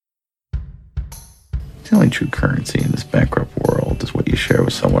The only true currency in this bankrupt world is what you share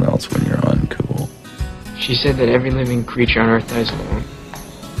with someone else when you're uncool. She said that every living creature on Earth dies alone.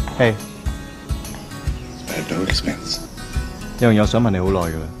 Hey, At no expense. 有樣嘢我想問你好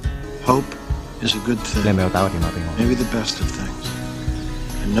耐㗎啦， Hope is a good 你係 thing. 咪有打個電話俾我？ Maybe the best of things.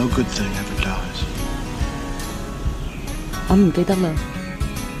 And no good thing ever dies. 我唔記得啦。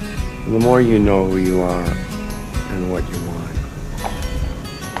 The more you know who you are and what you want,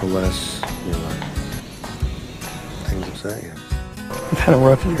 the less you let things upset you. I've had a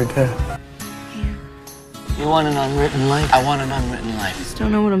rough year, Dad. You want an unwritten life? I want an unwritten life. Just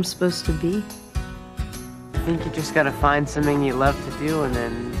don't know what I'm supposed to be. I think you just gotta find something you love to do and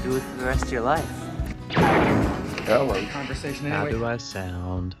then do it for the rest of your life. Hello. Conversation How anyway. do I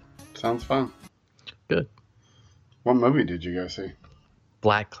sound? Sounds fun. Good. What movie did you guys see?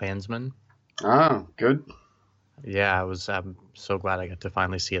 Black Klansman. Ah, good. Yeah, I'm so glad I got to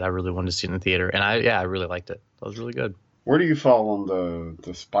finally see it. I really wanted to see it in the theater, and I really liked it. That was really good. Where do you fall on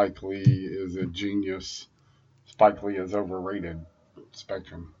the Spike Lee is a genius, Spike Lee is overrated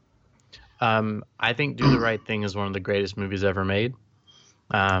spectrum? I think Do the Right Thing is one of the greatest movies ever made.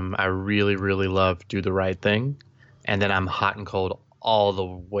 I really, really love Do the Right Thing, and then I'm hot and cold all the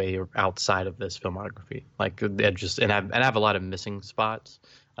way outside of this filmography. Like it just, and I have a lot of missing spots.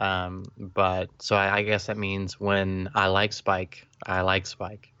 But so I guess that means when I like Spike, I like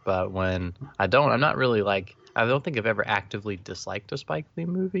Spike. But when I don't, I'm not really like. I don't think I've ever actively disliked a Spike Lee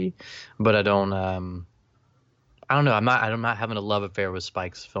movie, but I don't. I don't know. I'm not having a love affair with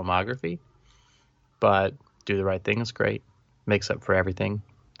Spike's filmography. But Do the Right Thing is great. Makes up for everything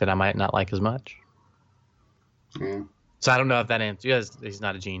that I might not like as much. Yeah. So I don't know if that answers. Yes, he's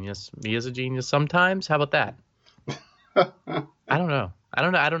not a genius. He is a genius sometimes. How about that? I don't know.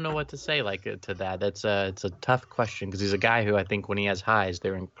 I don't know what to say to that. It's a tough question because he's a guy who I think when he has highs,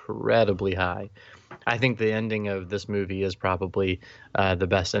 they're incredibly high. I think the ending of this movie is probably the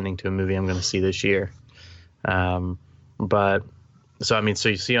best ending to a movie I'm going to see this year. But so I mean, so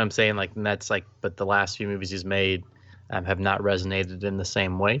you see what I'm saying? Like, and that's like, but the last few movies he's made have not resonated in the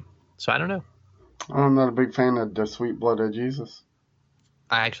same way. So I don't know. I'm not a big fan of The Sweet Blood of Jesus.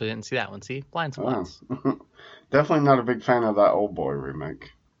 I actually didn't see that one. See, blind spots. Oh. Definitely not a big fan of that Old Boy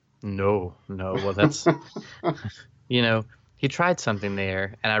remake. No. Well, that's he tried something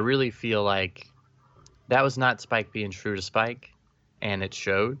there, and I really feel like that was not Spike being true to Spike, and it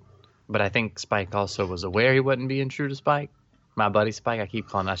showed. But I think Spike also was aware he wasn't being true to Spike. My buddy Spike, I keep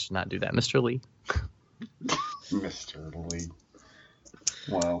calling. I should not do that, Mr. Lee. Mr. Lee.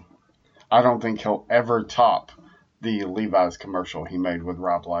 Well, I don't think he'll ever top the Levi's commercial he made with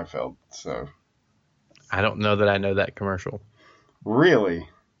Rob Liefeld. So I don't know that I know that commercial. Really?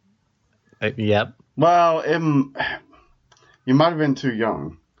 Yep. Well, you might have been too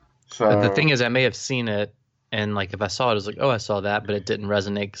young. So But the thing is, I may have seen it, and like if I saw it, I was like, oh, I saw that, but it didn't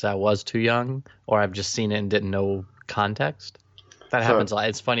resonate because I was too young, or I've just seen it and didn't know context. That happens a lot.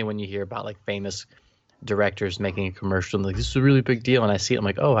 It's funny when you hear about like famous directors making a commercial and like, this is a really big deal, and I see it, I'm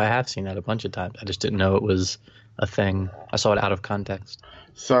like, oh, I have seen that a bunch of times. I just didn't know it was a thing. I saw it out of context.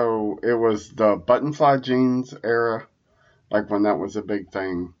 So it was the buttonfly jeans era, like when that was a big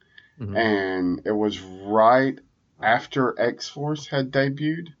thing. Mm-hmm. And it was right after X-Force had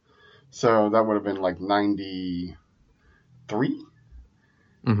debuted. So that would have been like 93.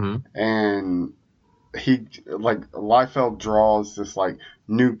 Mm-hmm. And he, like, Liefeld draws this, like,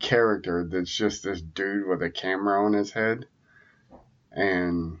 new character that's just this dude with a camera on his head.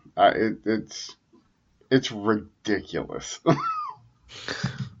 And it's ridiculous.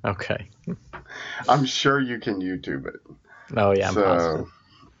 Okay. I'm sure you can YouTube it. Oh, yeah, I'm positive.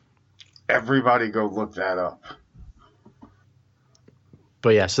 Everybody go look that up.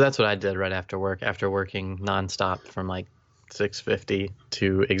 But yeah, so that's what I did right after work, after working nonstop from like 6:50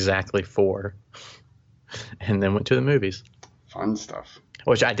 to exactly 4, and then went to the movies. Fun stuff.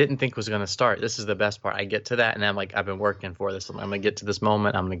 Which I didn't think was going to start. This is the best part. I get to that, and I'm like, I've been working for this. I'm going to get to this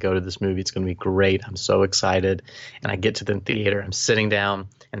moment. I'm going to go to this movie. It's going to be great. I'm so excited. And I get to the theater. I'm sitting down,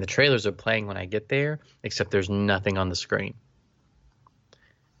 and the trailers are playing when I get there, except there's nothing on the screen.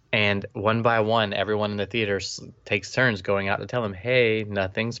 And one by one, everyone in the theater takes turns going out to tell him, hey,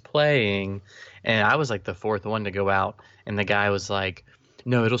 nothing's playing. And I was like the fourth one to go out. And the guy was like,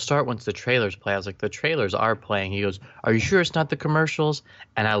 no, it'll start once the trailers play. I was like, the trailers are playing. He goes, are you sure it's not the commercials?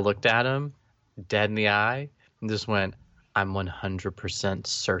 And I looked at him dead in the eye and just went, I'm 100%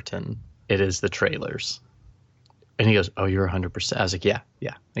 certain it is the trailers. And he goes, oh, you're 100%. I was like, yeah.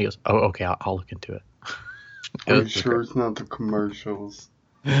 And he goes, oh, okay, I'll look into it. Are you sure it's not the commercials?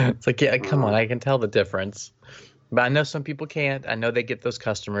 It's like, yeah, come on, I can tell the difference. But I know some people can't. I know they get those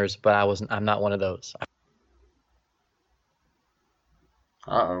customers, but I'm not one of those.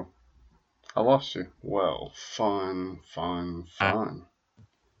 Uh-oh. I lost you. Well, fun.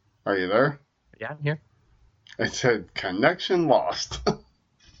 Are you there? Yeah, I'm here. It said connection lost.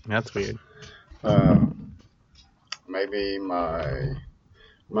 That's weird. Maybe I'm going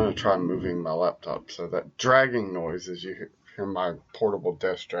to try moving my laptop so that dragging noise as you hear my portable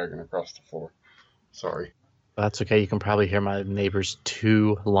desk dragging across the floor. Sorry. That's okay. You can probably hear my neighbor's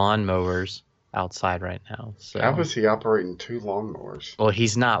 2 lawnmowers outside right now. So. How is he operating 2 lawnmowers? Well,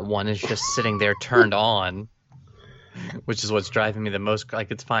 he's not. One is just sitting there turned on, which is what's driving me the most.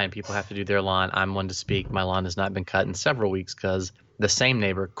 Like, it's fine. People have to do their lawn. I'm one to speak. My lawn has not been cut in several weeks because the same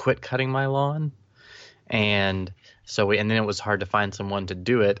neighbor quit cutting my lawn. And then it was hard to find someone to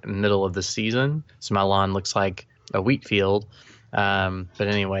do it in the middle of the season. So my lawn looks like a wheat field.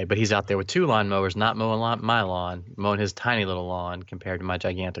 But he's out there with 2 lawnmowers, not mowing my lawn, mowing his tiny little lawn compared to my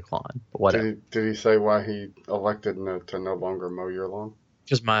gigantic lawn. But whatever. Did he say why he elected to no longer mow your lawn?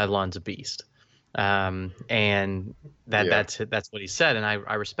 Because my lawn's a beast. That's what he said, and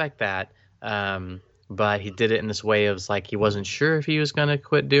I respect that. But he did it in this way of like he wasn't sure if he was going to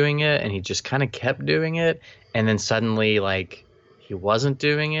quit doing it, and he just kind of kept doing it, and then suddenly like he wasn't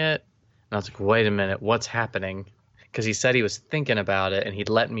doing it, and I was like, wait a minute, what's happening? Because he said he was thinking about it, and he'd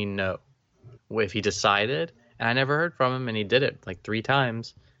let me know if he decided, and I never heard from him, and he did it like 3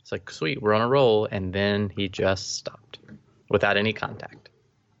 times. It's like, sweet, we're on a roll, and then he just stopped without any contact.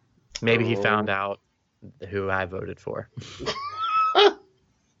 Maybe he found out who I voted for.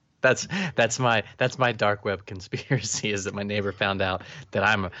 That's my dark web conspiracy, is that my neighbor found out that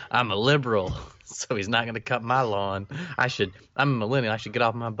I'm a liberal, so he's not going to cut my lawn. I'm a millennial. I should get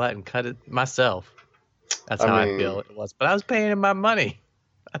off my butt and cut it myself. That's how I feel it was. But I was paying him my money.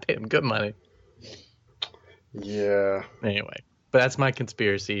 I paid him good money. Yeah. Anyway, but that's my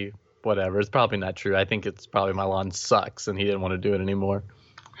conspiracy. Whatever. It's probably not true. I think it's probably my lawn sucks and he didn't want to do it anymore.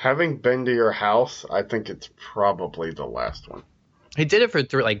 Having been to your house, I think it's probably the last one. He did it for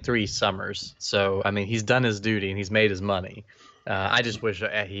 3 summers. So, I mean, he's done his duty and he's made his money. I just wish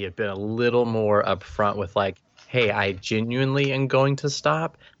he had been a little more upfront with like, hey, I genuinely am going to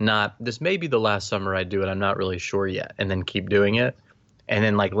stop. Not, this may be the last summer I do it. I'm not really sure yet. And then keep doing it. And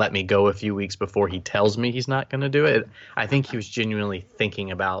then like let me go a few weeks before he tells me he's not going to do it. I think he was genuinely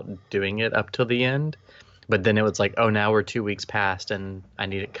thinking about doing it up till the end. But then it was like, oh, now we're 2 weeks past and I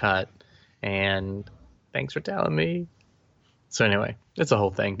need it cut. And thanks for telling me. So anyway, it's a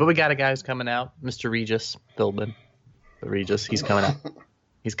whole thing. But we got a guy who's coming out, Mr. Regis Philbin. The Regis, he's coming out.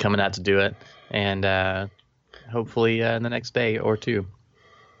 He's coming out to do it. And hopefully in the next day or 2.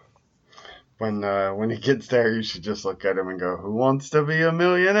 When he gets there, you should just look at him and go, who wants to be a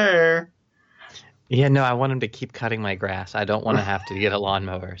millionaire? Yeah, no, I want him to keep cutting my grass. I don't want to have to get a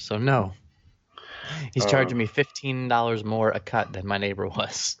lawnmower. So no. He's charging me $15 more a cut than my neighbor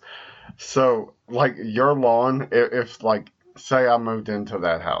was. So, like, your lawn, if like, say I moved into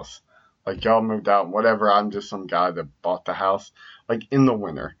that house, like y'all moved out, whatever, I'm just some guy that bought the house, like in the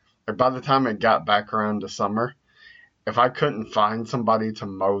winter, like by the time it got back around to summer, if I couldn't find somebody to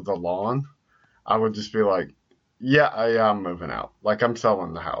mow the lawn, I would just be like, yeah, I'm moving out. Like, I'm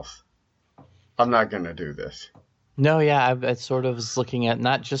selling the house. I'm not going to do this. No, yeah, I sort of was looking at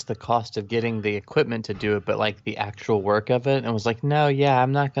not just the cost of getting the equipment to do it, but like the actual work of it, and was like, no, yeah,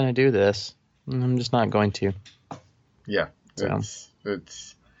 I'm not going to do this. I'm just not going to. Yeah, So.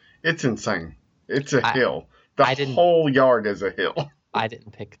 it's insane. It's a hill. The whole yard is a hill. I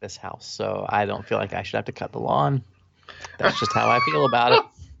didn't pick this house, so I don't feel like I should have to cut the lawn. That's just how I feel about it.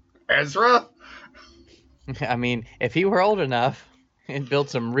 Ezra? I mean, if he were old enough and built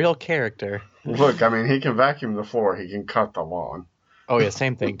some real character. Look, I mean, he can vacuum the floor. He can cut the lawn. Oh, yeah,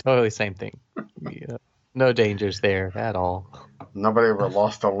 same thing. Totally same thing. Yeah, no dangers there at all. Nobody ever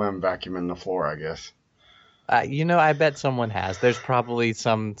lost a limb vacuuming the floor, I guess. I bet someone has. There's probably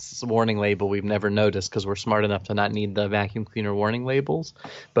some warning label we've never noticed because we're smart enough to not need the vacuum cleaner warning labels.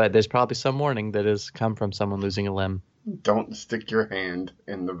 But there's probably some warning that has come from someone losing a limb. Don't stick your hand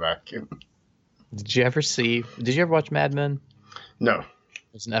in the vacuum. Did you ever watch Mad Men? No.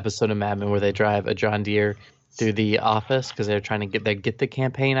 There's an episode of Mad Men where they drive a John Deere through the office because they're trying to get the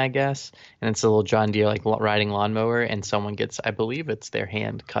campaign, I guess. And it's a little John Deere like riding lawnmower, and someone gets, I believe it's their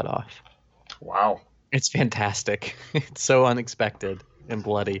hand cut off. Wow. It's fantastic. It's so unexpected and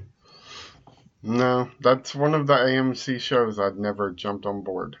bloody. No, that's one of the AMC shows I'd never jumped on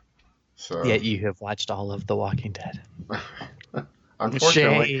board. So. Yet you have watched all of The Walking Dead.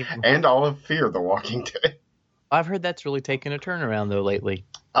 Unfortunately. Shame. And all of Fear the Walking Dead. I've heard that's really taken a turnaround, though, lately.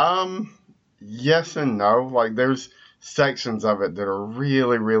 Yes and no. Like, there's sections of it that are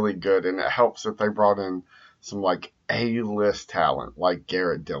really, really good, and it helps that they brought in some like A-list talent like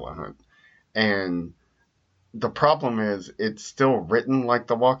Garrett Dillahunt. And the problem is it's still written like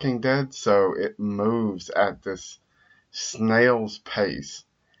The Walking Dead, so it moves at this snail's pace,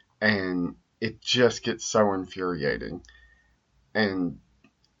 and it just gets so infuriating. And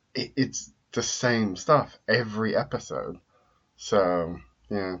it's the same stuff every episode. So,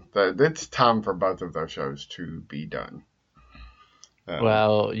 yeah, it's time for both of those shows to be done.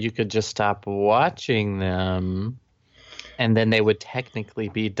 Well, you could just stop watching them, and then they would technically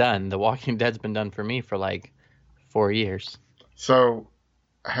be done. The Walking Dead's been done for me for like 4 years. So,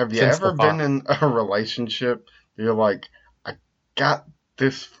 have you Since ever the fall. been in a relationship where you're like, I got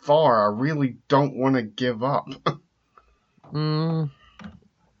this far, I really don't want to give up?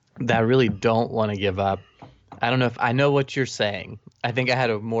 That I really don't want to give up. I don't know if I know what you're saying. I think I had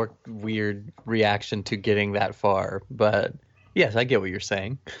a more weird reaction to getting that far, but yes, I get what you're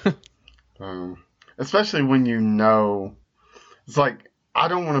saying. Especially when you know, it's like, I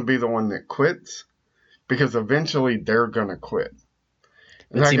don't want to be the one that quits, because eventually they're going to quit.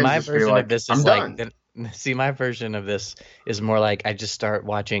 And But I see, can my just be version like, of this I'm is done. like, see, my version of this is more like I just start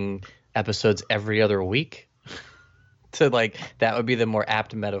watching episodes every other week. So like that would be the more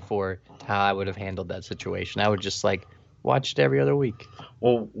apt metaphor to how I would have handled that situation. I would just like watch it every other week.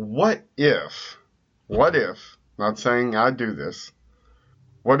 Well, what if, not saying I do this,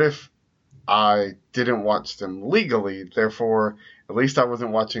 what if I didn't watch them legally, therefore at least I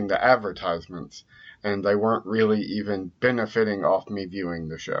wasn't watching the advertisements, and they weren't really even benefiting off me viewing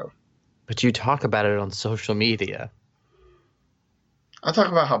the show? But you talk about it on social media. I talk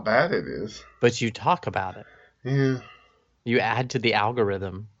about how bad it is. But you talk about it. Yeah, You add to the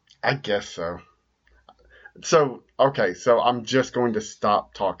algorithm. I guess so. So, okay, so I'm just going to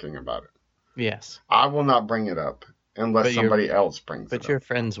stop talking about it. Yes. I will not bring it up unless But somebody else brings it But up. your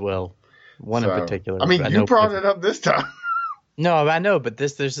friends will. One So, in particular. I mean, you know brought it up this time. No, I know, but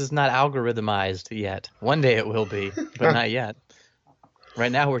this is not algorithmized yet. One day it will be, but not yet.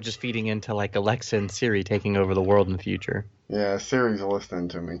 Right now we're just feeding into like Alexa and Siri taking over the world in the future. Yeah, Siri's listening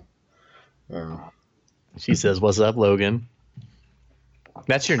to me. She says, "What's up, Logan?"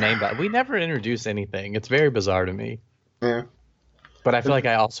 That's your name, but we never introduce anything. It's very bizarre to me. Yeah. But I feel like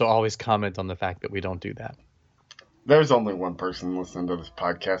I also always comment on the fact that we don't do that. There's only one person listening to this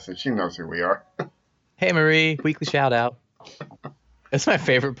podcast, and she knows who we are. Hey, Marie, weekly shout out. It's my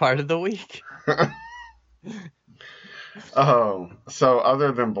favorite part of the week. Oh, so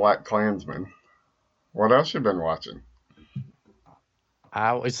other than Black Klansman, what else you been watching?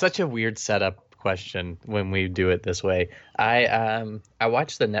 It's such a weird setup question when we do it this way. I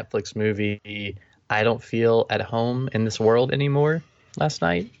watched the Netflix movie I Don't Feel at Home in This World Anymore last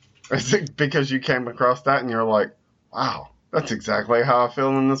night. Is it because you came across that and you're like, wow, that's exactly how I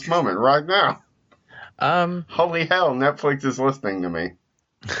feel in this moment right now? Holy hell, Netflix is listening to me.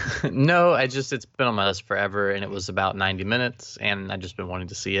 No, it's been on my list forever, and it was about 90 minutes, and I've just been wanting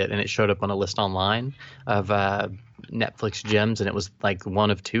to see it, and it showed up on a list online of Netflix gems, and it was like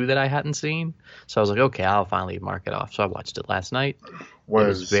one of two that I hadn't seen. So I was like, okay, I'll finally mark it off. So I watched it last night.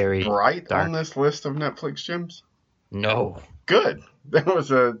 Was very Bright dark. on this list of Netflix gems? No. Good. That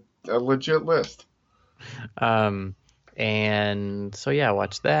was a legit list. And so yeah, I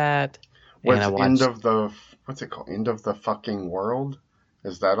watched that. Was and I watched what's it called? End of the Fucking World?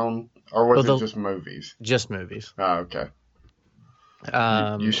 Is that on, or was it just movies? Just movies. Oh, okay.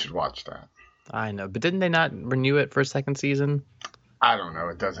 You should watch that. I know, but didn't they not renew it for a second season? I don't know.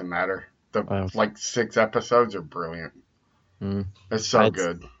 It doesn't matter. Well. Like 6 episodes are brilliant. It's so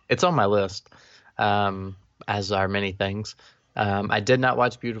good. It's on my list, as are many things. I did not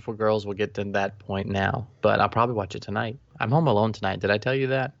watch Beautiful Girls. We'll get to that point now, but I'll probably watch it tonight. I'm home alone tonight. Did I tell you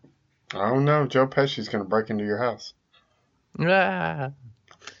that? Oh no, Joe Pesci's gonna break into your house. Ah.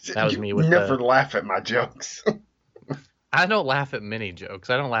 That was me with never laugh at my jokes. I don't laugh at many jokes.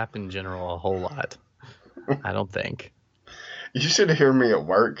 I don't laugh in general a whole lot. I don't think. You should hear me at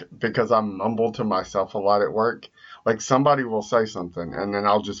work because I mumble to myself a lot at work. Like somebody will say something and then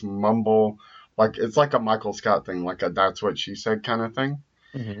I'll just mumble. Like it's like a Michael Scott thing, like a "that's what she said" kind of thing.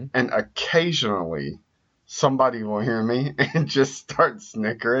 Mm-hmm. And occasionally somebody will hear me and just start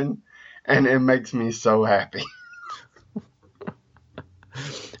snickering, and it makes me so happy.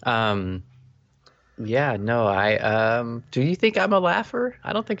 Yeah, no, do you think I'm a laugher?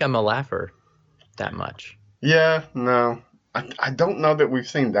 I don't think I'm a laugher that much. Yeah, no. I don't know that we've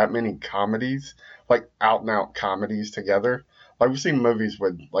seen that many comedies, like out and out comedies together. Like we've seen movies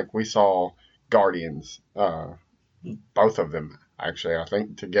with, like we saw Guardians, both of them actually, I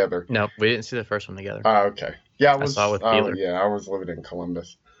think, together. No, we didn't see the first one together. Okay. Yeah, I saw it with oh, Taylor. yeah, I was living in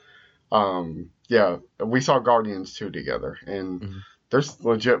Columbus. Yeah, we saw Guardians 2 together, and there's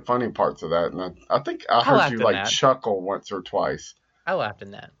legit funny parts of that. And I think I heard laughed you in like that. chuckle once or twice. I laughed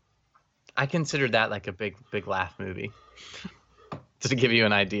in that. I considered that like a big laugh movie. Just to give you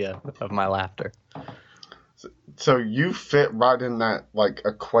an idea of my laughter. So you fit right in that like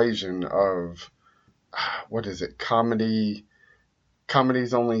equation of what is it? Comedy.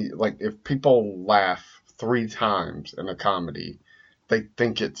 Comedy's only like if people laugh 3 times in a comedy, they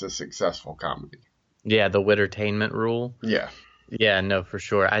think it's a successful comedy. Yeah, the Wittertainment rule. Yeah. Yeah, no, for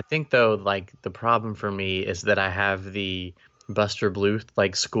sure. I think though, like the problem for me is that I have the Buster Bluth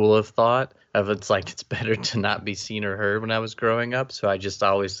like school of thought of it's better to not be seen or heard when I was growing up. So I just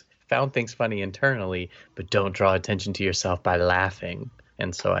always found things funny internally, but don't draw attention to yourself by laughing.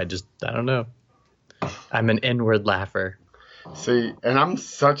 And so I don't know. I'm an inward laugher. See, and I'm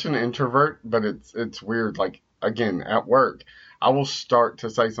such an introvert, but it's weird. Like, again, at work, I will start to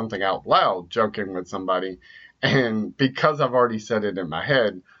say something out loud, joking with somebody. And because I've already said it in my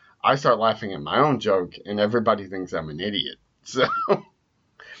head, I start laughing at my own joke, and everybody thinks I'm an idiot. So,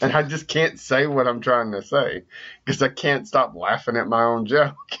 and I just can't say what I'm trying to say because I can't stop laughing at my own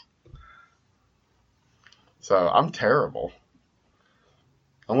joke. So I'm terrible.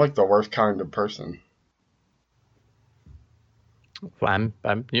 I'm like the worst kind of person. Well,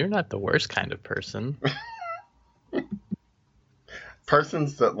 you're not the worst kind of person.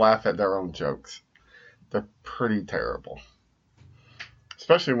 Persons that laugh at their own jokes, they're pretty terrible.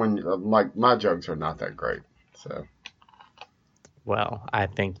 Especially when, like, my jokes are not that great. So, well, I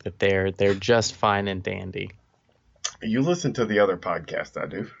think that they're just fine and dandy. You listen to the other podcast I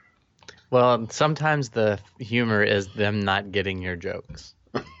do. Well, sometimes the humor is them not getting your jokes.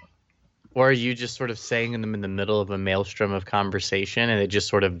 Or are you just sort of saying them in the middle of a maelstrom of conversation and it just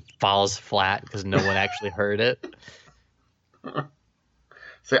sort of falls flat because no one actually heard it?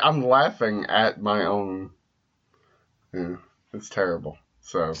 See, I'm laughing at my own. Yeah, it's terrible.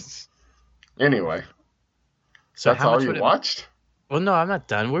 So, anyway. So that's all you watched? Well, no, I'm not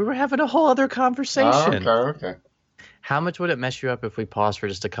done. We were having a whole other conversation. Oh, okay. How much would it mess you up if we pause for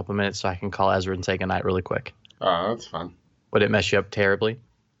just a couple minutes so I can call Ezra and say goodnight really quick? Oh, that's fine. Would it mess you up terribly?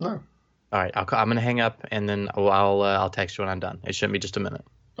 No. All right, I'm going to hang up, and then I'll text you when I'm done. It shouldn't be just a minute.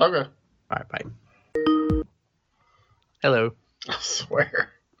 Okay. All right, bye. Hello. I swear.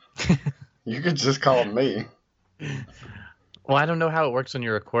 You could just call me. Well, I don't know how it works on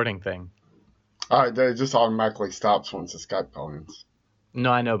your recording thing. All right, it just automatically stops once the Skype call ends.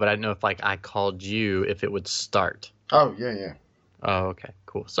 No, I know, but I know if I called you, if it would start. Oh, yeah. Oh, okay,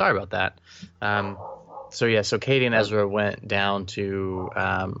 cool. Sorry about that. So Katie and Ezra went down to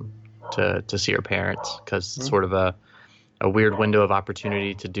see her parents because it's sort of a weird window of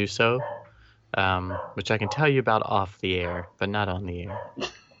opportunity to do so, which I can tell you about off the air, but not on the air.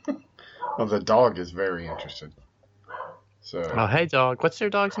 Well, the dog is very interested. So. Oh, hey, dog. What's their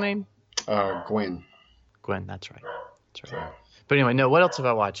dog's name? Gwen. Gwen, that's right. That's right. But anyway, no, what else have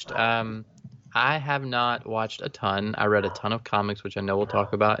I watched? I have not watched a ton. I read a ton of comics, which I know we'll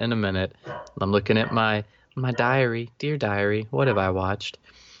talk about in a minute. I'm looking at my diary. Dear diary, what have I watched?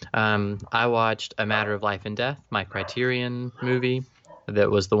 I watched A Matter of Life and Death, my Criterion movie.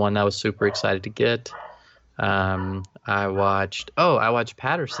 That was the one I was super excited to get. I watched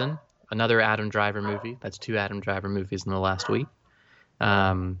Patterson, another Adam Driver movie. That's 2 Adam Driver movies in the last week,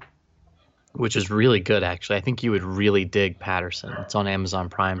 which is really good, actually. I think you would really dig Patterson. It's on Amazon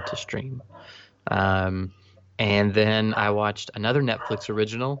Prime to stream. And then I watched another Netflix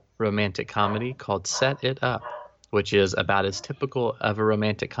original romantic comedy called Set It Up, which is about as typical of a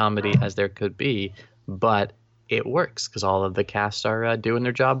romantic comedy as there could be, but it works because all of the cast are doing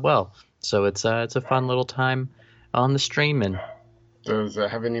their job well. So it's a fun little time on the streaming. Does it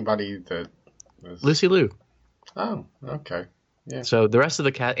have anybody that is... Lucy Liu. Oh, okay. Yeah. So the rest of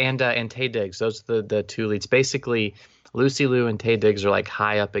the cast and Taye Diggs, those are the 2 leads. Basically, Lucy Liu and Taye Diggs are like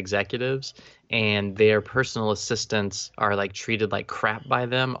high up executives, and their personal assistants are like treated like crap by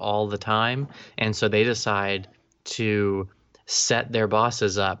them all the time, and so they decide to set their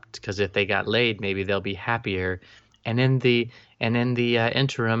bosses up because if they got laid, maybe they'll be happier. And in the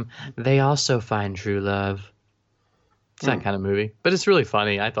interim, they also find true love. It's that kind of movie, but it's really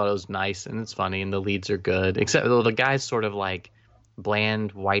funny. I thought it was nice and it's funny, and the leads are good. Except the guy's sort of like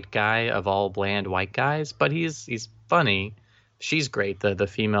bland white guy of all bland white guys, but he's funny. She's great, the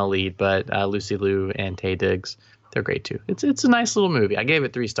female lead, but Lucy Liu and Taye Diggs, they're great too. It's a nice little movie. I gave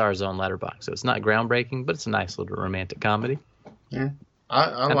it 3 stars on Letterboxd, so it's not groundbreaking, but it's a nice little romantic comedy. Yeah,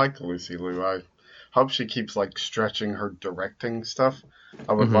 I like Lucy Liu. I hope she keeps like stretching her directing stuff.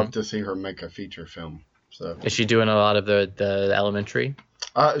 I would love to see her make a feature film. So is she doing a lot of the Elementary?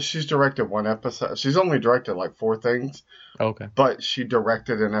 She's directed one episode. She's only directed like 4 things, Okay. but she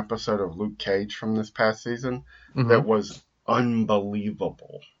directed an episode of Luke Cage from this past season Mhm. that was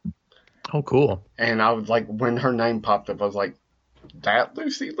unbelievable. Oh, cool. And I was like, when her name popped up, I was like, that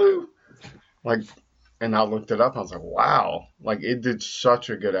Lucy Liu? Like, and I looked it up. I was like, wow. Like, it did such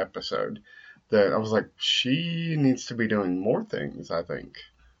a good episode that I was like, she needs to be doing more things, I think.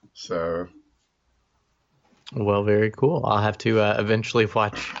 So, Well, very cool. I'll have to eventually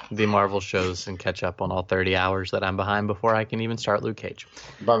watch the Marvel shows and catch up on all 30 hours that I'm behind before I can even start Luke Cage.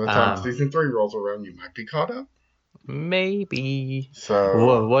 by the time Um, season 3 rolls around, you might be caught up. Maybe.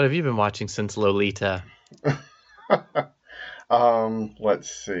 So, What have you been watching since Lolita? let's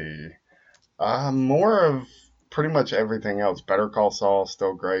see. More of pretty much everything else. Better Call Saul,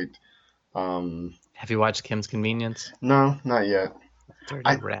 still great. Have you watched Kim's Convenience? No, not yet. Dirty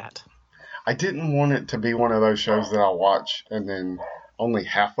I- rat. I didn't want it to be one of those shows that I'll watch and then only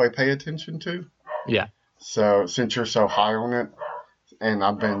halfway pay attention to. Yeah. So since you're so high on it, and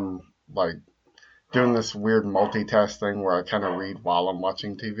I've been like doing this weird multitask thing where I kind of read while I'm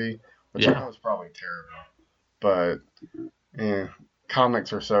watching TV, which I Yeah. know is probably terrible, but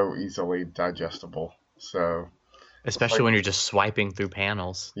comics are so easily digestible. So Especially when you're just swiping through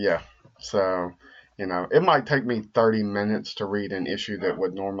panels. yeah, so it might take me 30 minutes to read an issue that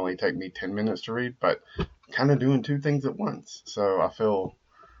would normally take me 10 minutes to read, but kind of doing 2 things at once. So I feel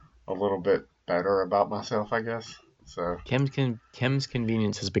a little bit better about myself, I guess. So Kim's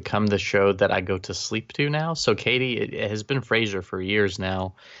Convenience has become the show that I go to sleep to now. So Katie, it has been Frasier for years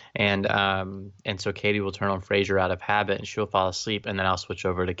now, and so Katie will turn on Frasier out of habit, and she'll fall asleep, and then I'll switch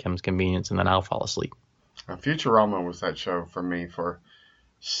over to Kim's Convenience, and then I'll fall asleep. Futurama was that show for me for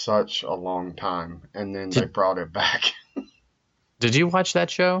such a long time, and then they brought it back. Did you watch that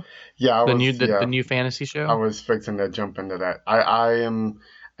show? Yeah, The new fantasy show? I was fixing to jump into that. I am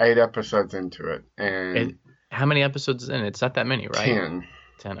 8 episodes into it, and How many episodes is in it? It's not that many, right? 10.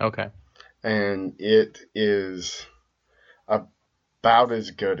 10, okay. And it is about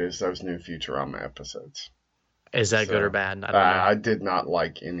as good as those new Futurama episodes. Is that good So, or bad? I don't know. I did not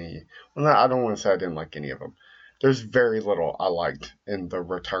like any. Well, no, I don't want to say I didn't like any of them. There's very little I liked in the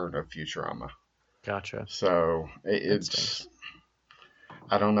return of Futurama. Gotcha. So That it's, stinks.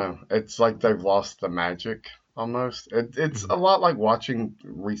 I don't know. It's like they've lost the magic almost. It's a lot like watching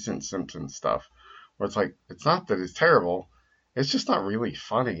recent Simpsons stuff, where it's like, it's not that it's terrible, it's just not really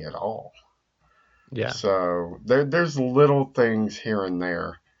funny at all. Yeah. So there's little things here and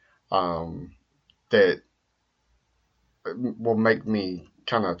there that will make me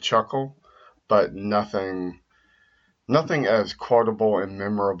kind of chuckle, but nothing as quotable and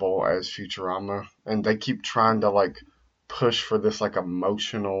memorable as Futurama. And they keep trying to like push for this like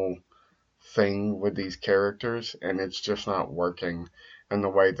emotional thing with these characters, and it's just not working in the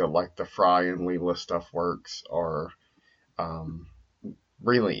way that like the Fry and Leela stuff works, or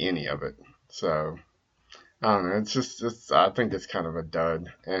really any of it. So I don't know. I think it's kind of a dud,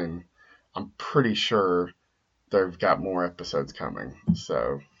 and I'm pretty sure they've got more episodes coming.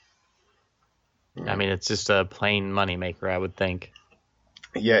 So I mean, it's just a plain moneymaker, I would think.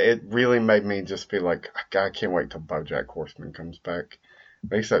 yeah, it really made me just be like, I can't wait till BoJack Horseman comes back.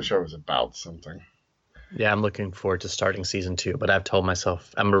 At least that show was about something. Yeah, I'm looking forward to starting season 2, but I've told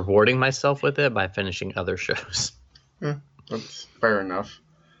myself I'm rewarding myself with it by finishing other shows. That's fair enough.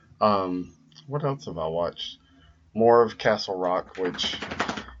 What else have I watched? More of Castle Rock, which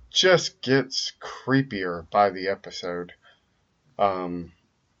just gets creepier by the episode.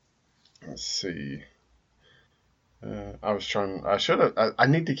 Let's see. I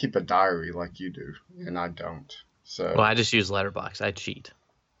need to keep a diary like you do, and I don't. So Well, I just use Letterboxd. I cheat.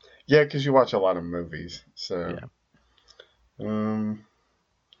 yeah, because you watch a lot of movies. So Yeah.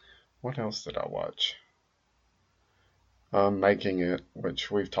 What else did I watch? Making It, which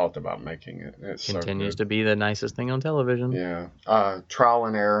we've talked about Making It. It's Continues so to be the nicest thing on television. good. Yeah. Trial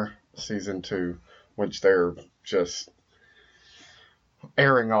and Error season 2, which they're just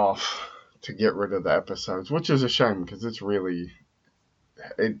airing off to get rid of the episodes, which is a shame because it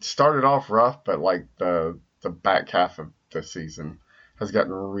started off rough, but like the back half of the season has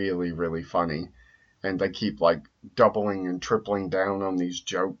gotten really, really funny, and they keep like doubling and tripling down on these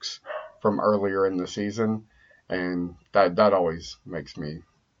jokes from earlier in the season, and that always makes me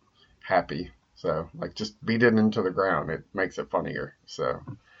happy. So like, just beat it into the ground, it makes it funnier. So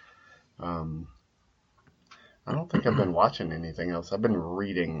I don't think I've been watching anything else. I've been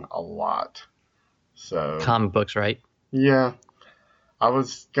reading a lot. So Comic books, right? yeah, I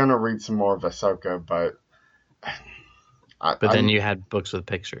was gonna read some more of Ahsoka, but But then you had books with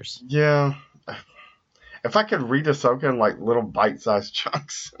pictures. yeah, if I could read Ahsoka in like little bite-sized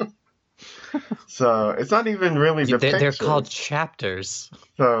chunks. So it's not even really the They're pictures. called chapters.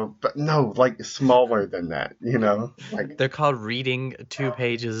 So, but no, like smaller than that, you know, like They're called reading 2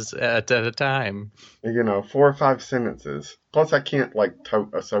 pages at a time. 4 or 5 sentences. Plus, I can't like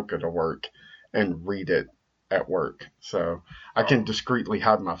tote Ahsoka to work and read it at work. So I can discreetly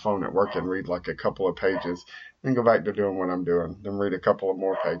hide my phone at work and read like a couple of pages, then go back to doing what I'm doing, then read a couple of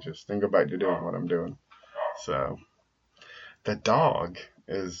more pages, then go back to doing what I'm doing. So the dog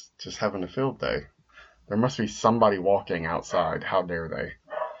is just having a field day. There must be somebody walking outside. How dare they?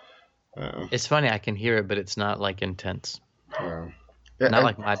 It's funny, I can hear it, but it's not like intense. Yeah. Not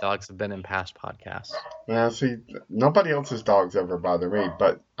like my dogs have been in past podcasts. Yeah, see, nobody else's dogs ever bother me,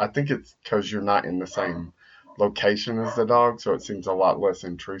 but I think it's because you're not in the same location as the dog, so it seems a lot less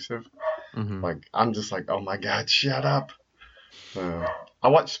intrusive. Mm-hmm. Like, I'm just like, oh my God, shut up. I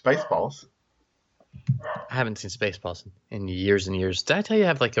watch Spaceballs. I haven't seen Spaceballs in years and years. Did I tell you I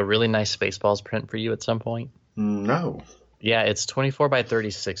have like a really nice Spaceballs print for you at some point? No. Yeah, it's 24 by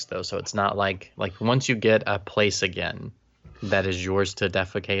 36 though, so it's not like once you get a place again that is yours to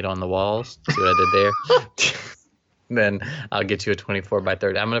defecate on the walls. See what I did there? Then I'll get you a 24 by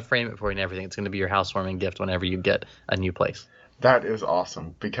 30. I'm going to frame it for you and everything. It's going to be your housewarming gift whenever you get a new place. That is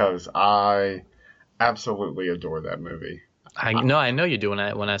awesome because I absolutely adore that movie. I know you do. When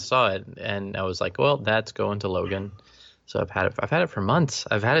I saw it, and I was like, well, that's going to Logan. So I've had it for months.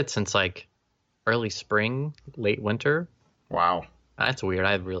 I've had it since like early spring, late winter. Wow. That's weird.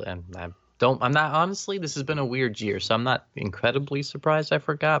 I'm not, honestly, this has been a weird year, so I'm not incredibly surprised I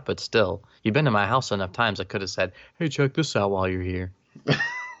forgot, but still, you've been to my house enough times I could have said, hey, check this out while you're here.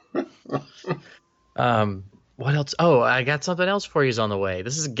 What else? Oh, I got something else for you on the way.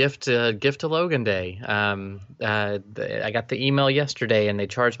 This is a gift to Logan Day. I got the email yesterday and they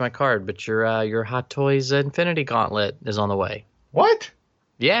charged my card, but your Hot Toys Infinity Gauntlet is on the way. What?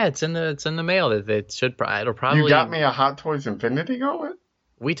 Yeah, it's in the mail. It'll probably. You got me a Hot Toys Infinity Gauntlet?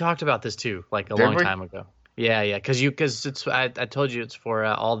 We talked about this too, like a Did long we? time ago. Yeah, because it's I told you it's for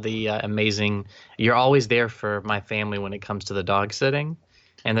all the amazing. You're always there for my family when it comes to the dog sitting,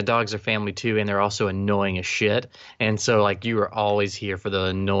 and the dogs are family too, and they're also annoying as shit. And so like you are always here for the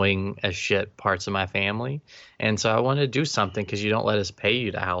annoying as shit parts of my family. And so I wanted to do something because you don't let us pay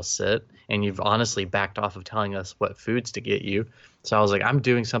you to house sit, and you've honestly backed off of telling us what foods to get you. So I was like, I'm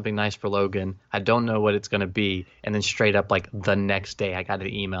doing something nice for Logan. I don't know what it's going to be. And then straight up, like the next day, I got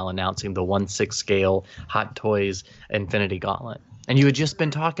an email announcing the 1/6 scale Hot Toys Infinity Gauntlet. And you had just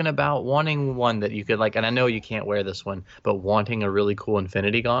been talking about wanting one that you could like, and I know you can't wear this one, but wanting a really cool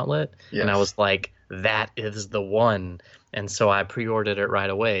Infinity Gauntlet. Yes. And I was like, that is the one. And so I pre-ordered it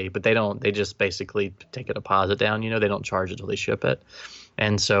right away, but they just basically take a deposit down, they don't charge it until they ship it.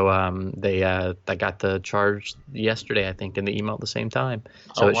 And so I got the charge yesterday, I think, in the email at the same time.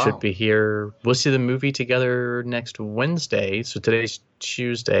 So it should be here. We'll see the movie together next Wednesday. So today's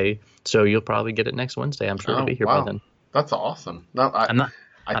Tuesday. So you'll probably get it next Wednesday. I'm sure it'll be here by then. That's awesome. No,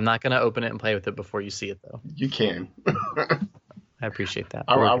 I'm not going to open it and play with it before you see it, though. You can. I appreciate that.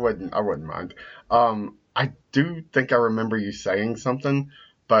 I wouldn't mind. I do think I remember you saying something,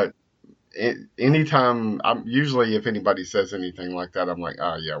 but anytime usually if anybody says anything like that, I'm like,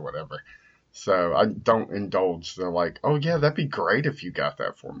 oh yeah, whatever. So I don't indulge. They're like, oh yeah, that'd be great if you got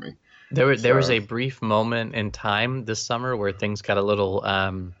that for me. There was a brief moment in time this summer where things got a little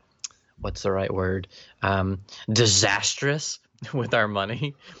what's the right word? Disastrous with our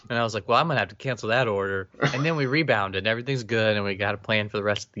money. And I was like, well, I'm going to have to cancel that order. And then we rebounded. Everything's good. And we got a plan for the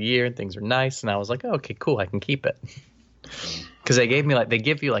rest of the year. And things are nice. And I was like, oh, okay, cool. I can keep it. Because they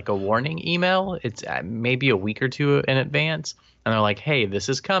give you like a warning email. It's maybe a week or two in advance. And they're like, hey, this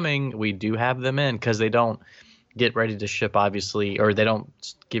is coming. We do have them in. Because they don't get ready to ship, obviously. Or they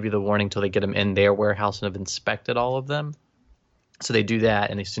don't give you the warning until they get them in their warehouse and have inspected all of them. So they do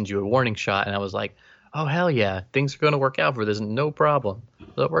that. And they send you a warning shot. And I was like, oh, hell yeah. Things are going to work out for this. No problem.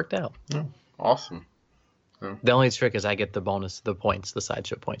 So it worked out. Oh, awesome. Yeah. The only trick is I get the bonus, the points, the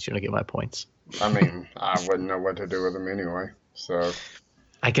sideshow points. You don't get my points. I mean, I wouldn't know what to do with them anyway. So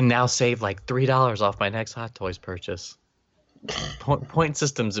I can now save like $3 off my next Hot Toys purchase. Point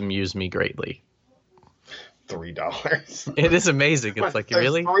systems amuse me greatly. $3. It is amazing. It's like,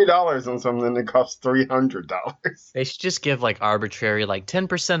 really? $3 on something that costs $300. They should just give like arbitrary, like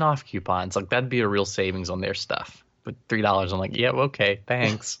 10% off coupons. Like that'd be a real savings on their stuff. But $3, I'm like, yeah, okay,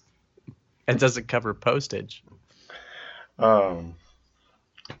 thanks. It doesn't cover postage.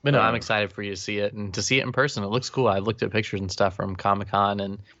 But no, I'm excited for you to see it and to see it in person. It looks cool. I looked at pictures and stuff from Comic-Con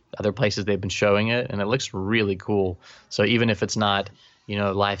and other places they've been showing it, and it looks really cool. So even if it's not,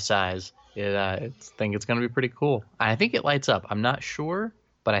 life size, think it's going to be pretty cool. I think it lights up. I'm not sure,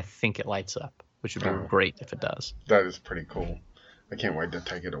 but I think it lights up, which would be great if it does. That is pretty cool. I can't wait to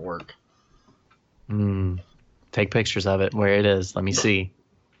take it to work. Take pictures of it where it is. Let me see.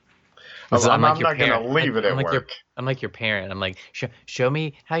 I'm not going to leave it at work. I'm like your parent. I'm like, show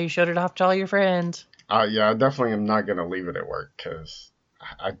me how you showed it off to all your friends. Yeah, I definitely am not going to leave it at work because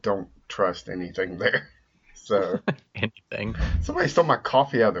I don't trust anything there. So anything. Somebody stole my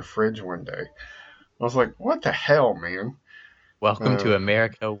coffee out of the fridge one day. I was like, what the hell, man? Welcome to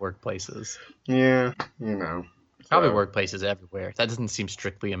America workplaces. Yeah, you know. Probably workplaces everywhere. That doesn't seem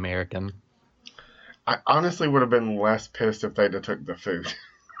strictly American. I honestly would have been less pissed if they'd have took the food.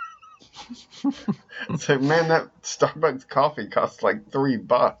 So, man, that Starbucks coffee costs like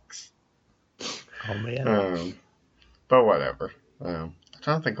 $3. Oh, man. But whatever. I'm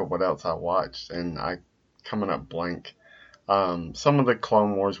trying to think of what else I watched, and coming up blank. Some of the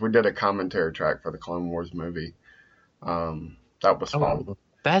Clone Wars. We did a commentary track for the Clone Wars movie. That was fun.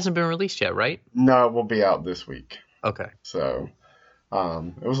 That hasn't been released yet, right? No, it will be out this week. Okay. So,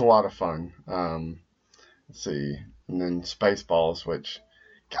 it was a lot of fun. Let's see. And then Spaceballs, which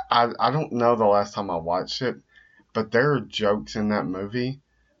I don't know the last time I watched it, but there are jokes in that movie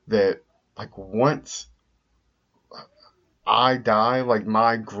that, like, once I die, like,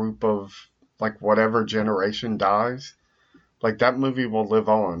 my group of, like, whatever generation dies, like, that movie will live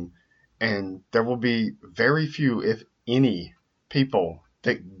on, and there will be very few, if any, people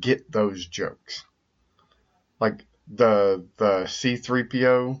that get those jokes. Like, the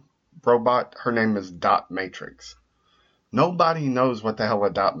C-3PO robot, her name is Dot Matrix. Nobody knows what the hell a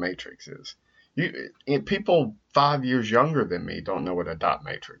dot matrix is. People 5 years younger than me don't know what a dot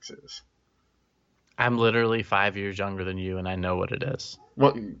matrix is. I'm literally 5 years younger than you, and I know what it is.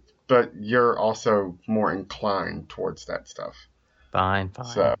 Well, but you're also more inclined towards that stuff. Fine.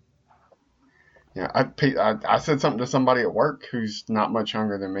 So, yeah, I said something to somebody at work who's not much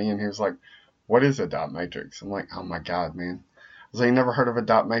younger than me, and he was like, "What is a dot matrix?" I'm like, "Oh my god, man!" I was like, "You never heard of a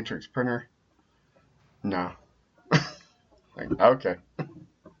dot matrix printer?" No. Like, okay.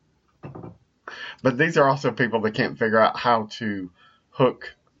 But these are also people that can't figure out how to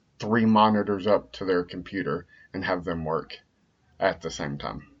hook 3 monitors up to their computer and have them work at the same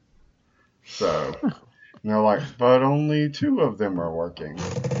time. So they're like, but only 2 of them are working.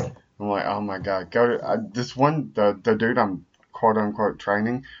 I'm like, oh my god, the dude I'm quote unquote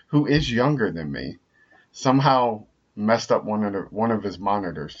training, who is younger than me, somehow messed up one of his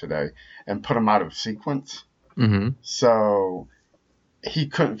monitors today and put him out of sequence. Mm-hmm. So he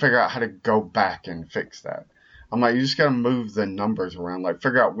couldn't figure out how to go back and fix that. I'm like, you just got to move the numbers around, like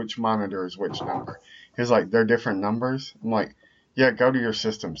figure out which monitor is which number. He's like, they're different numbers. I'm like, yeah, go to your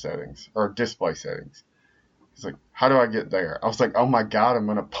system settings or display settings. He's like, how do I get there? I was like, oh my god, I'm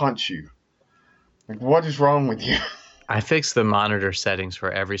going to punch you. Like, what is wrong with you? I fixed the monitor settings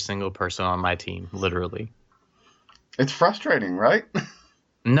for every single person on my team, literally. It's frustrating, right?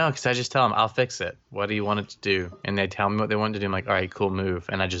 No, because I just tell them, I'll fix it. What do you want it to do? And they tell me what they want to do. I'm like, all right, cool, move.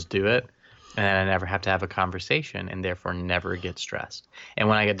 And I just do it. And then I never have to have a conversation and therefore never get stressed. And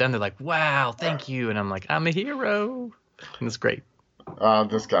when I get done, they're like, wow, thank you. And I'm like, I'm a hero. And it's great.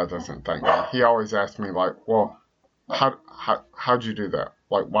 This guy doesn't thank me. He always asks me, like, well, how'd you do that?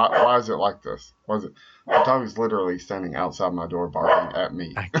 Like, why is it like this? Was it? The dog is literally standing outside my door barking at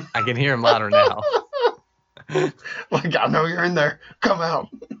me. I can hear him louder now. Like, I know you're in there. Come out.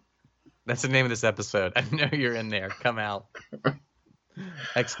 That's the name of this episode. I know you're in there. Come out.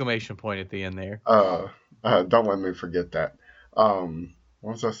 Exclamation point at the end there. Don't let me forget that. What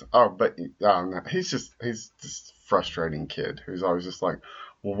was this? Oh, but no, he's this frustrating kid who's always just like,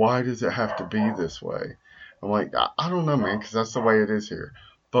 well, why does it have to be this way? I'm like, I don't know, man, because that's the way it is here.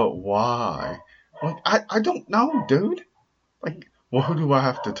 But why? Like, I don't know, dude. Like, well, who do I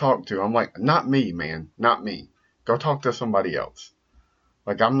have to talk to? I'm like, not me, man. Not me. Go talk to somebody else.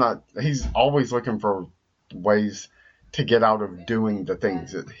 Like, he's always looking for ways to get out of doing the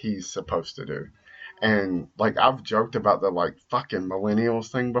things that he's supposed to do. And, like, I've joked about the, like, fucking millennials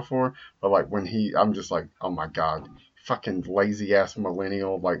thing before. But, like, I'm just like, oh my god, fucking lazy-ass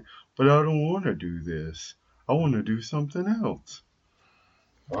millennial. Like, but I don't want to do this. I want to do something else.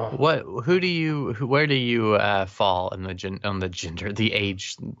 Where do you fall in the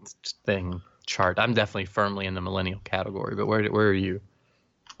age thing chart? I'm definitely firmly in the millennial category, but where are you?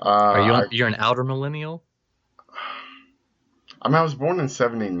 You're an outer millennial? I mean, I was born in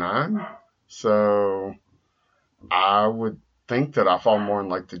 79, so I would think that I fall more in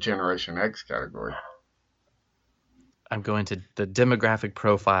like the Generation X category. I'm going to the demographic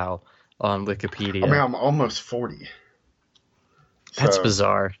profile on Wikipedia. I mean, I'm almost 40. That's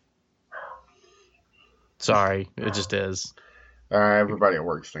bizarre. Sorry, it just is. Everybody at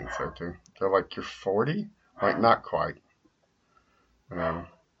work thinks so too. They're like, "You're 40?" Like, not quite. I'm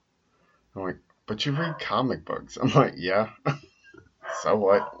like, "But you read comic books." I'm like, "Yeah." So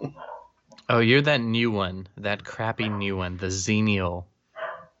what? Oh, you're that new one, that crappy new one, the Xenial.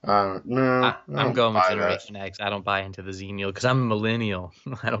 No. I'm going with Generation X. I don't buy into the Xenial because I'm a millennial.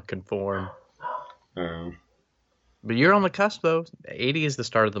 I don't conform. But you're on the cusp, though. 80 is the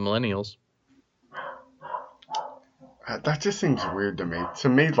start of the millennials. That just seems weird to me. To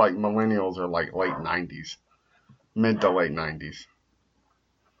me, like, millennials are like late 90s. Mid to late 90s.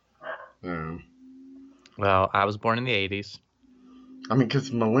 Well, I was born in the 80s. I mean,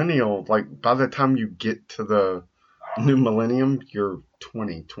 because millennial, like, by the time you get to the new millennium, you're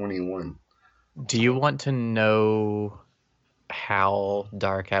 20, 21. Do you want to know how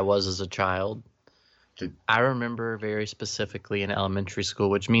dark I was as a child? I remember very specifically in elementary school,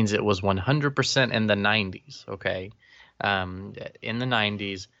 which means it was 100% in the 90s, okay? In the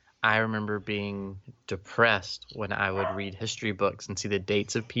 90s, I remember being depressed when I would read history books and see the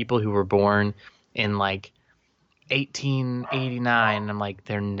dates of people who were born in, like, 1889. I'm like,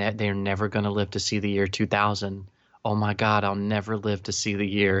 they're never going to live to see the year 2000. Oh, my God, I'll never live to see the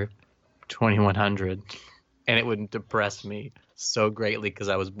year 2100. And it would depress me so greatly because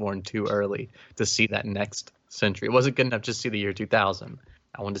I was born too early to see that next century. It wasn't good enough just to see the year 2000.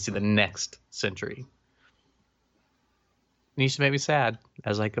 I wanted to see the next century. It used to make me sad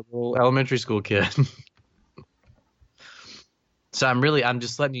as like a little elementary school kid. So I'm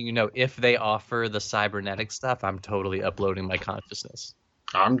just letting you know, if they offer the cybernetic stuff, I'm totally uploading my consciousness.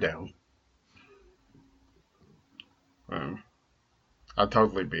 I'm down. I'll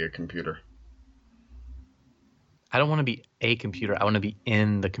totally be a computer. I don't want to be a computer. I want to be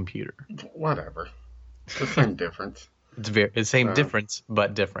in the computer. Whatever. It's the same difference. It's the same difference,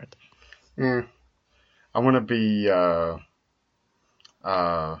 but different. I want to be,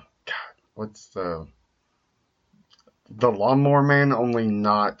 God, what's the Lawnmower Man, only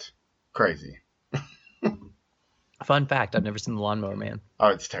not crazy. Fun fact, I've never seen The Lawnmower Man. Oh,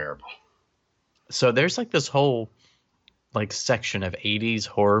 it's terrible. So there's like this whole like section of 80s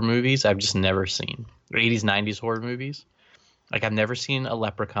horror movies I've just never seen. 80s, 90s horror movies. Like, I've never seen a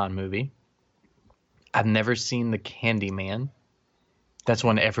Leprechaun movie. I've never seen The Candyman. That's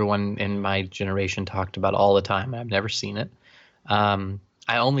one everyone in my generation talked about all the time. I've never seen it. I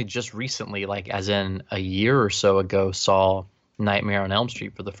only just recently, like as in a year or so ago, saw Nightmare on Elm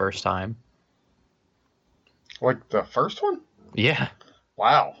Street for the first time. Like the first one? Yeah.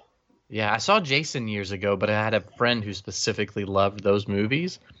 Wow. Yeah, I saw Jason years ago, but I had a friend who specifically loved those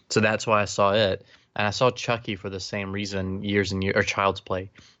movies, so that's why I saw it. And I saw Chucky for the same reason or Child's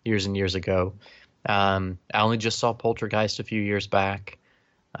Play years and years ago. I only just saw Poltergeist a few years back.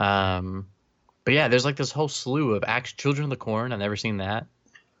 But yeah, there's like this whole slew of Children of the Corn. I've never seen that.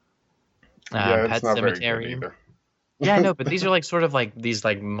 Yeah, Pet it's not Sematary. very good either. Yeah, I know, but these are like sort of like these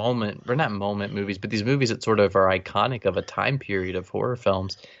like not moment movies, but these movies that sort of are iconic of a time period of horror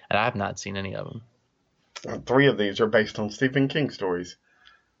films, and I've not seen any of them. 3 of these are based on Stephen King stories.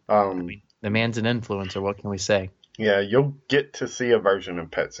 The man's an influencer, what can we say? Yeah, you'll get to see a version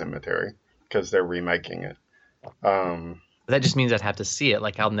of Pet Sematary because they're remaking it. That just means I'd have to see it.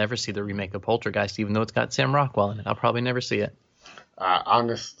 Like, I'll never see the remake of Poltergeist, even though it's got Sam Rockwell in it. I'll probably never see it.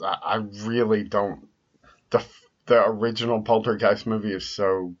 I really don't. The original Poltergeist movie is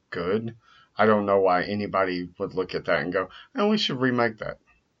so good. I don't know why anybody would look at that and go, "Oh, we should remake that."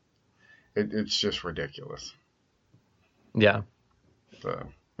 It's just ridiculous. Yeah. So,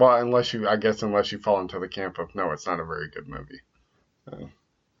 well, unless you fall into the camp of, no, it's not a very good movie.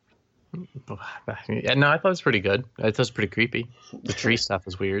 Yeah, no, I thought it was pretty good. I thought it was pretty creepy. The tree stuff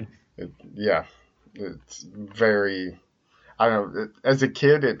is weird. It's very. I don't know. As a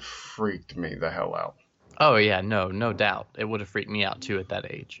kid, it freaked me the hell out. Oh yeah, no doubt. It would have freaked me out too at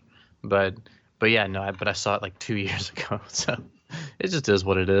that age. But yeah, no. But I saw it like 2 years ago, so it just is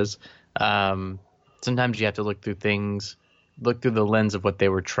what it is. Sometimes you have to look through the lens of what they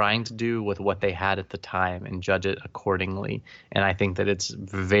were trying to do with what they had at the time and judge it accordingly. And I think that it's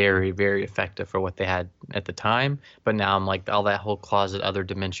very, very effective for what they had at the time. But now I'm like, all that whole closet, other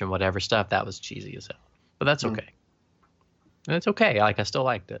dimension, whatever stuff, that was cheesy as hell. But that's okay. And it's okay. Like, I still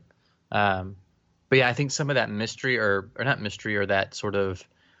liked it. But yeah, I think some of that mystery or not mystery, or that sort of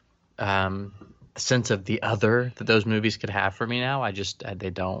sense of the other that those movies could have for me now, they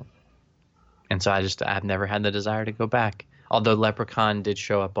don't. And so I've never had the desire to go back. Although Leprechaun did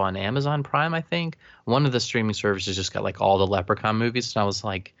show up on Amazon Prime, I think. One of the streaming services just got like all the Leprechaun movies. And I was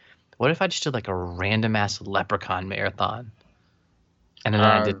like, what if I just did like a random ass Leprechaun marathon? And then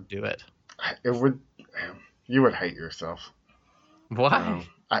I didn't do it. You would hate yourself. Why?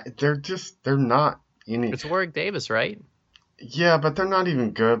 They're not any. It's Warwick Davis, right? Yeah, but they're not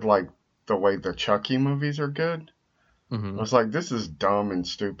even good like the way the Chucky movies are good. Mm-hmm. I was like, this is dumb and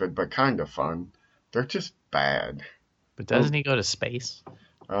stupid, but kind of fun. They're just bad. But doesn't he go to space?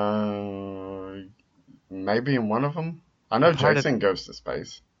 Maybe in one of them. I know Jason goes to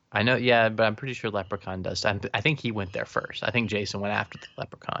space. I know, yeah, but I'm pretty sure Leprechaun does. I think he went there first. I think Jason went after the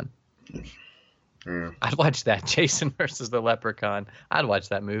Leprechaun. Yeah. I'd watch that. Jason versus the Leprechaun. I'd watch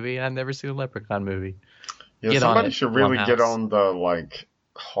that movie. I've never seen a Leprechaun movie. Yeah, somebody should really get on the like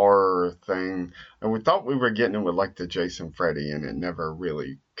horror thing. And we thought we were getting it with like the Jason Freddy, and it never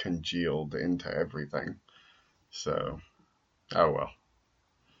really congealed into everything. So, oh well.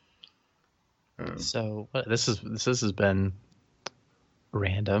 So this has been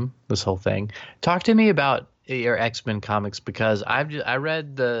random, this whole thing. Talk to me about your X-Men comics, because I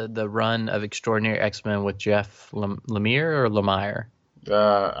read the run of Extraordinary X-Men with Jeff Lemire or Lemire.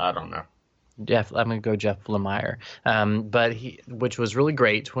 I don't know. I'm gonna go Jeff Lemire. But which was really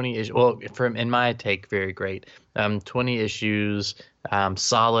great. 20 issues. Well, in my take, very great. 20 issues,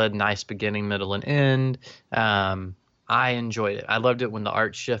 solid, nice beginning, middle, and end. I enjoyed it. I loved it when the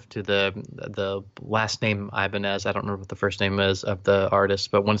art shift to the last name Ibanez. I don't remember what the first name is of the artist,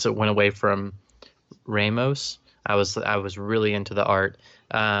 but once it went away from Ramos, I was really into the art,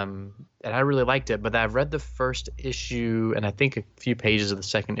 and I really liked it. But I've read the first issue and I think a few pages of the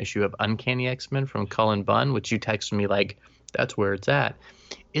second issue of Uncanny X-Men from Cullen Bunn, which you texted me like, that's where it's at.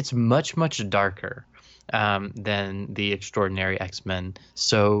 It's much, much darker than the Extraordinary X-Men.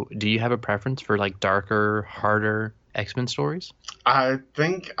 So do you have a preference for like darker, harder X-Men stories? I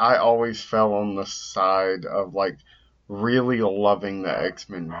think I always fell on the side of like really loving the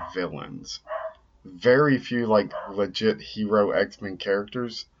X-Men villains. Very few like legit hero X-Men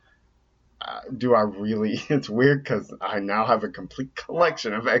characters do I really. It's weird because I now have a complete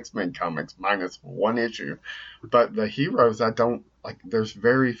collection of X-Men comics minus one issue, but the heroes I don't like. There's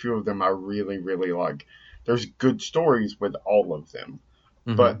very few of them I really, really like. There's good stories with all of them,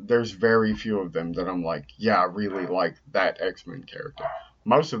 but there's very few of them that I'm like, yeah, I really like that X-Men character.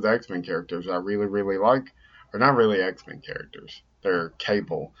 Most of the X-Men characters I really, really like are not really X-Men characters. They're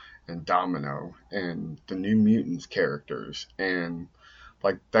Cable and Domino and the New Mutants characters, and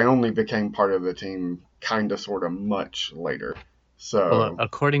like they only became part of the team kind of sort of much later. So well,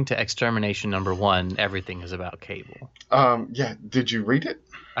 according to Extermination #1, everything is about Cable. Yeah, did you read it?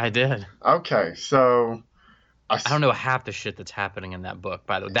 I did. Okay, so I don't know half the shit that's happening in that book,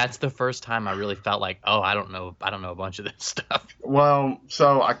 by the way. That's the first time I really felt like, oh, I don't know a bunch of this stuff. Well,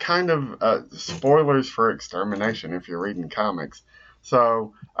 so I kind of spoilers for Extermination if you're reading comics.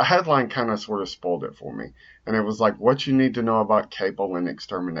 So a headline kind of sort of spoiled it for me. And it was like, what you need to know about Cable and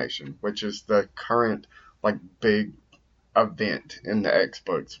Extermination, which is the current like big event in the X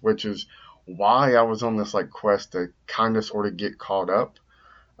books, which is why I was on this like quest to kind of sort of get caught up.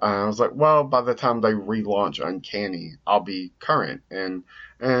 I was like, well, by the time they relaunch Uncanny, I'll be current, and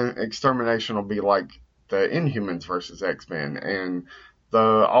Extermination will be like the Inhumans versus X-Men and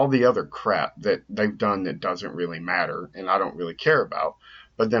all the other crap that they've done that doesn't really matter and I don't really care about.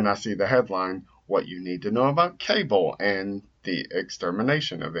 But then I see the headline, what you need to know about Cable and the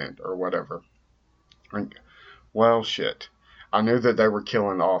Extermination event or whatever. And, well, shit. I knew that they were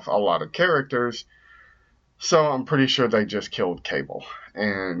killing off a lot of characters, so I'm pretty sure they just killed Cable.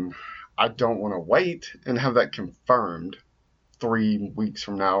 And I don't want to wait and have that confirmed 3 weeks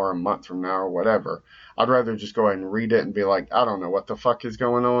from now or a month from now or whatever. I'd rather just go ahead and read it and be like, I don't know what the fuck is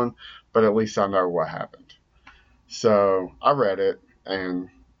going on, but at least I know what happened. So I read it, and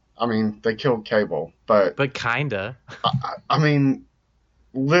I mean, they killed Cable, but kinda. I mean,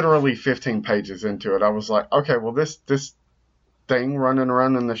 literally 15 pages into it, I was like, okay, well, this thing running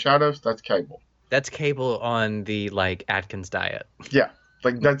around in the shadows, that's Cable. That's Cable on the like Atkins diet. Yeah.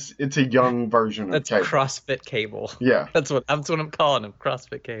 Like it's a young version of That's Cable. CrossFit Cable. Yeah. That's what I'm calling him,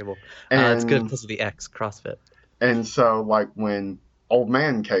 CrossFit Cable. It's good because of the X, CrossFit. And so like when old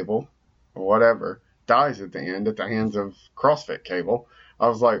man Cable or whatever dies at the end at the hands of CrossFit Cable, I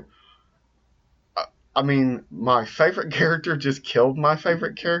was like, I mean, my favorite character just killed my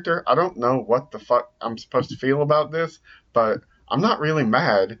favorite character. I don't know what the fuck I'm supposed to feel about this, but I'm not really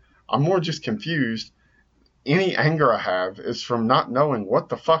mad. I'm more just confused. Any anger I have is from not knowing what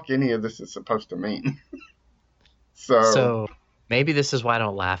the fuck any of this is supposed to mean. So Maybe this is why I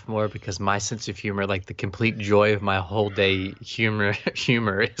don't laugh more, because my sense of humor, like the complete joy of my whole day humor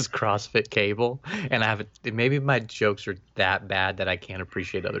is CrossFit Cable, and maybe my jokes are that bad that I can't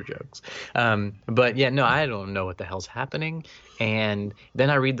appreciate other jokes. But yeah, no, I don't know what the hell's happening. And then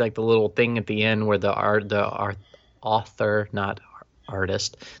I read like the little thing at the end where the author, not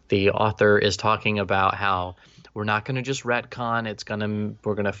artist, the author is talking about how we're not going to just retcon,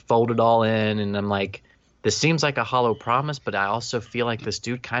 we're going to fold it all in, and I'm like, this seems like a hollow promise, but I also feel like this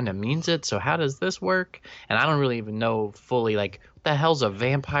dude kind of means it. So how does this work? And I don't really even know fully, like, what the hell's a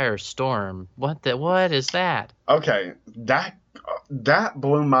vampire storm? What is that? Okay, that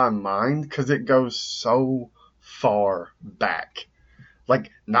blew my mind because it goes so far back. Like,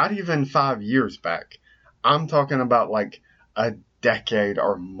 not even 5 years back. I'm talking about, like, a decade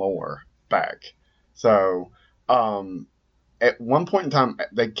or more back. So, at one point in time,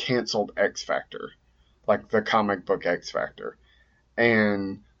 they canceled X Factor. Like the comic book X Factor.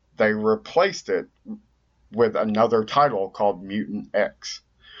 And they replaced it with another title called Mutant X,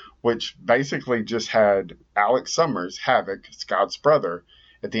 which basically just had Alex Summers, Havoc, Scott's brother,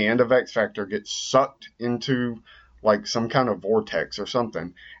 at the end of X Factor gets sucked into like some kind of vortex or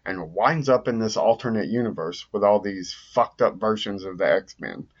something and winds up in this alternate universe with all these fucked up versions of the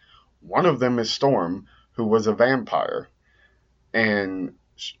X-Men. One of them is Storm, who was a vampire. And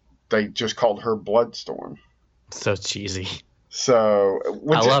they just called her Bloodstorm. So cheesy. So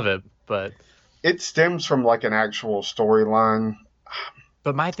I love it, but it stems from like an actual storyline.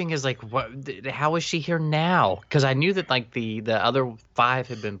 But my thing is like, how is she here now? Because I knew that like the other 5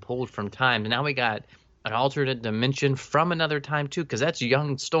 had been pulled from time, and now we got an alternate dimension from another time too. Because that's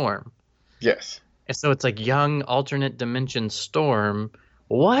young Storm. Yes. And so it's like young alternate dimension Storm.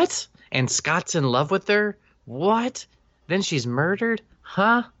 What? And Scott's in love with her. What? Then she's murdered.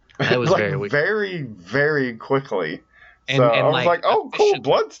 Huh? That was like, very weird. Very, very quickly. And, so and I was like, oh, cool,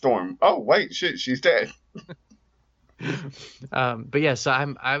 Bloodstorm. Oh, wait, shit, she's dead. But yeah, so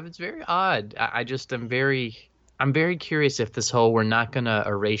I was very odd. I just am I'm very curious if this whole we're not gonna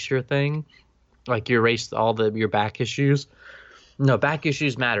erase your thing, like you erased all your back issues. No, back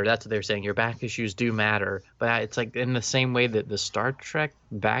issues matter. That's what they're saying. Your back issues do matter. But it's like in the same way that the Star Trek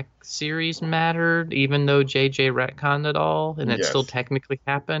back series mattered, even though JJ retconned it all, and it still technically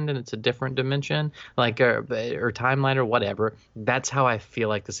happened, and it's a different dimension, like or timeline or whatever. That's how I feel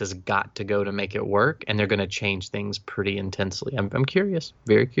like this has got to go to make it work, and they're going to change things pretty intensely. I'm curious,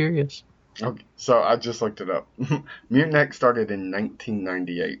 very curious. Okay, so I just looked it up. Mutant X started in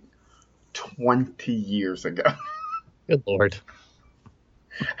 1998, 20 years ago. Good Lord.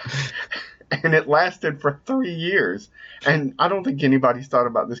 And it lasted for 3 years. And I don't think anybody's thought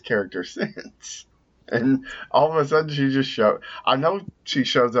about this character since. And all of a sudden she just I know she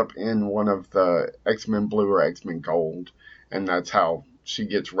shows up in one of the X-Men Blue or X-Men Gold. And that's how she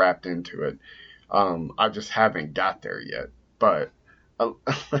gets wrapped into it. I just haven't got there yet. But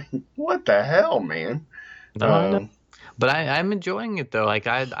what the hell, man? No. But I'm enjoying it though. Like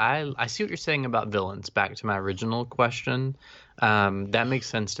I see what you're saying about villains. Back to my original question, that makes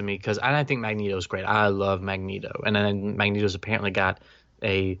sense to me because I think Magneto's great. I love Magneto, and then Magneto's apparently got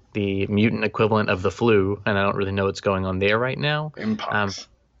the mutant equivalent of the flu, and I don't really know what's going on there right now. Mpox.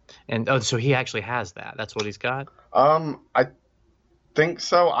 So he actually has that. That's what he's got. I think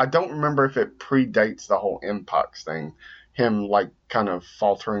so. I don't remember if it predates the whole Mpox thing. Him like kind of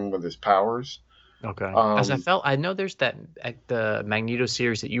faltering with his powers. Okay. As I know there's the Magneto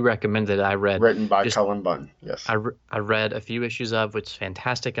series that you recommended. I read written by Cullen Bunn. Yes. I read a few issues of, which is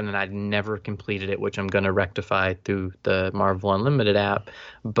fantastic, and then I never completed it, which I'm going to rectify through the Marvel Unlimited app.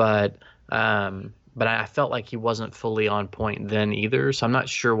 But I felt like he wasn't fully on point then either, so I'm not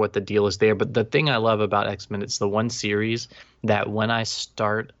sure what the deal is there. But the thing I love about X-Men, it's the one series that when I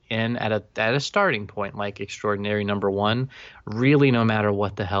start in at a starting point, like Extraordinary #1, really no matter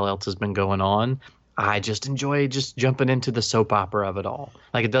what the hell else has been going on, I just enjoy just jumping into the soap opera of it all.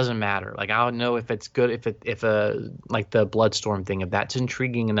 Like, it doesn't matter. Like, I don't know if it's good, if like the Bloodstorm thing, if that's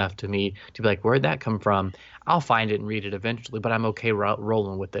intriguing enough to me to be like, where'd that come from? I'll find it and read it eventually, but I'm okay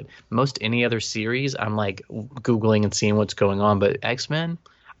rolling with it. Most any other series, I'm like Googling and seeing what's going on, but X-Men,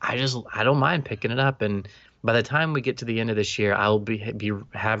 I don't mind picking it up. And by the time we get to the end of this year, I'll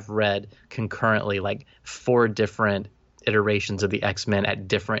have read concurrently like 4 different iterations of the X-Men at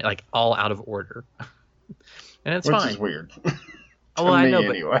different, like all out of order. And it's fine. Which is weird. Well, I know,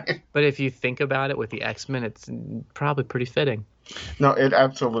 anyway. But if you think about it with the X-Men, it's probably pretty fitting. No, it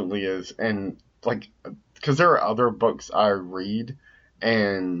absolutely is. And like, because there are other books I read,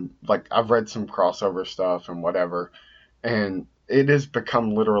 and like I've read some crossover stuff and whatever, and it has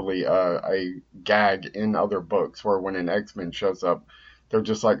become literally a gag in other books where when an X-Men shows up, they're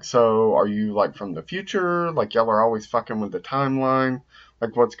just like, so are you like from the future? Like y'all are always fucking with the timeline?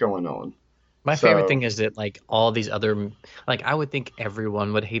 Like what's going on? My favorite thing is that like all these other, like I would think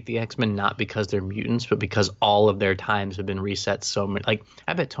everyone would hate the X-Men not because they're mutants, but because all of their times have been reset so many. Like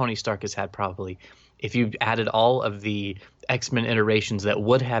I bet Tony Stark has had probably, if you added all of the X-Men iterations that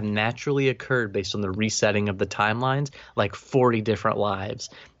would have naturally occurred based on the resetting of the timelines, like 40 different lives.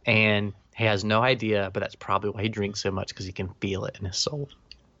 And he has no idea, but that's probably why he drinks so much, because he can feel it in his soul.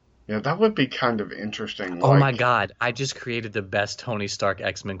 Yeah, that would be kind of interesting. Oh my God, I just created the best Tony Stark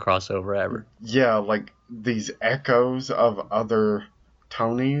X-Men crossover ever. Yeah, like these echoes of other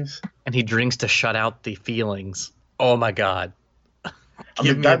Tonys. And he drinks to shut out the feelings. Oh my God. I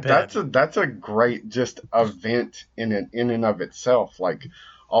mean, that's a great just event in and of itself. Like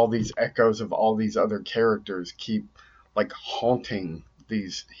all these echoes of all these other characters keep like haunting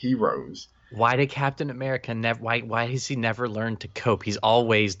these heroes. Why did Captain America never? Why has he never learned to cope? He's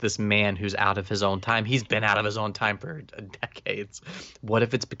always this man who's out of his own time. He's been out of his own time for decades. What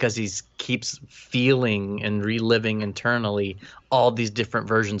if it's because he keeps feeling and reliving internally all these different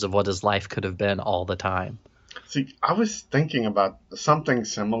versions of what his life could have been all the time? See, I was thinking about something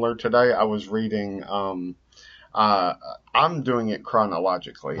similar today. I was reading. I'm doing it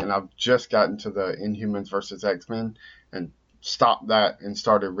chronologically, and I've just gotten to the Inhumans versus X-Men and stopped that and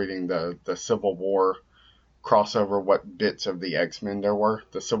started reading the Civil War crossover, what bits of the X-Men there were,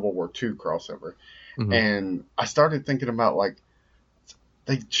 the Civil War II crossover. Mm-hmm. And I started thinking about, like,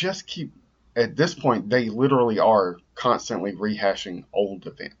 they just keep, at this point, they literally are constantly rehashing old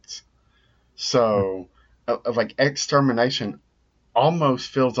events. So, like, Extermination almost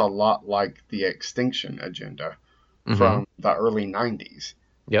feels a lot like the Extinction Agenda from the early 90s.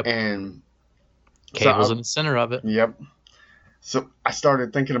 Yep. And Cable's in the center of it. Yep. So I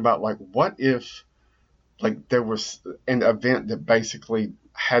started thinking about, like, what if, like, there was an event that basically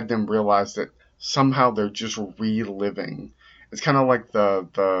had them realize that somehow they're just reliving. It's kind of like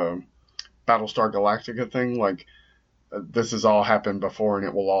the Battlestar Galactica thing. Like, this has all happened before and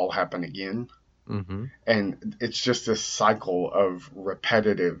it will all happen again. Mm-hmm. And it's just this cycle of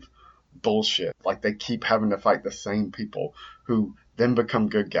repetitive bullshit. Like, they keep having to fight the same people who then become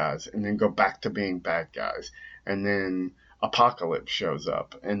good guys and then go back to being bad guys. And then Apocalypse shows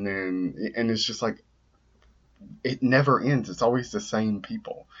up, and it's just like it never ends. It's always the same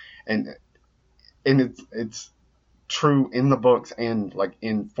people, and it's true in the books and like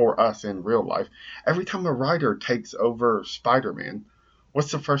for us in real life. Every time a writer takes over Spider-Man,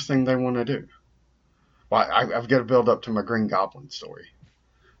 what's the first thing they want to do? Well, I've got to build up to my Green Goblin story.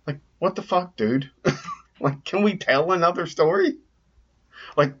 Like, what the fuck, dude? Like, can we tell another story?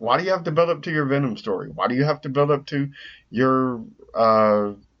 Like, why do you have to build up to your Venom story? Why do you have to build up to your,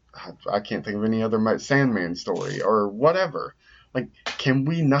 I can't think of any other Sandman story or whatever? Like, can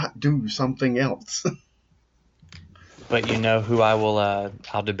we not do something else? But you know who I'll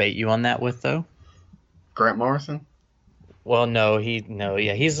debate you on that with, though? Grant Morrison? Well, he's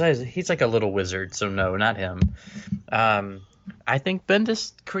like a little wizard, so no, not him. I think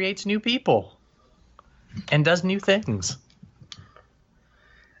Bendis creates new people and does new things.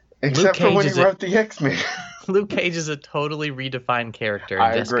 Except for when he wrote the X-Men. Luke Cage is a totally redefined character.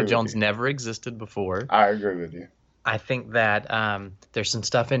 Jessica Jones never existed before. I agree with you. I think that there's some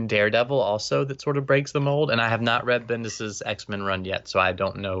stuff in Daredevil also that sort of breaks the mold, and I have not read Bendis' X-Men run yet, so I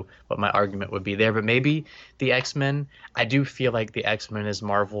don't know what my argument would be there. But maybe the X-Men, I do feel like the X-Men is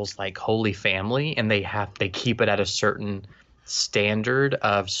Marvel's like holy family, and they keep it at a certain standard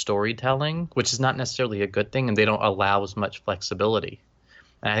of storytelling, which is not necessarily a good thing, and they don't allow as much flexibility.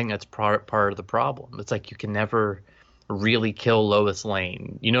 And I think that's part of the problem. It's like you can never really kill Lois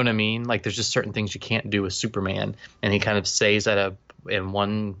Lane. You know what I mean? Like there's just certain things you can't do with Superman, and he kind of stays in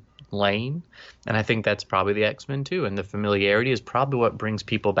one lane. And I think that's probably the X-Men too. And the familiarity is probably what brings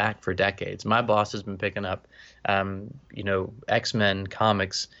people back for decades. My boss has been picking up, X-Men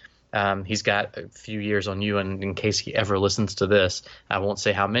comics. He's got a few years on you, and in case he ever listens to this, I won't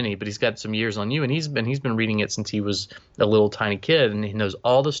say how many, but he's got some years on you, and he's been reading it since he was a little tiny kid, and he knows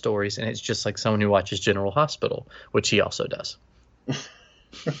all the stories, and it's just like someone who watches General Hospital, which he also does.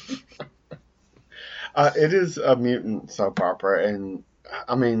 It is a mutant soap opera, and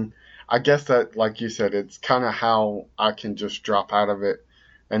I mean, I guess that, like you said, it's kind of how I can just drop out of it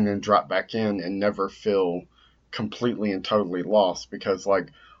and then drop back in and never feel completely and totally lost, because like,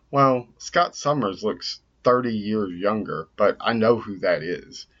 well, Scott Summers looks 30 years younger, but I know who that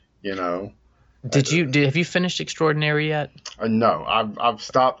is, you know. Have you finished Extraordinary yet? No, I've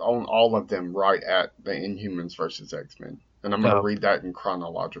stopped on all of them right at the Inhumans versus X-Men. and I'm going to Oh. read that in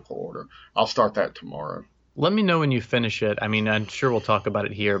chronological order. I'll start that tomorrow. Let me know when you finish it. I mean, I'm sure we'll talk about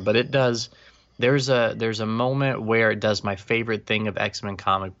it here, but it does. There's a moment where it does my favorite thing of X-Men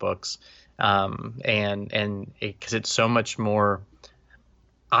comic books, and because it's so much more.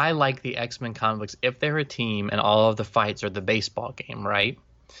 I like the X-Men comic books if they're a team and all of the fights are the baseball game, right?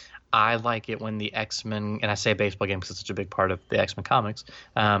 I like it when the X-Men, and I say baseball game because it's such a big part of the X-Men comics,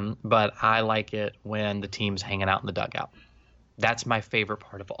 but I like it when the team's hanging out in the dugout. That's my favorite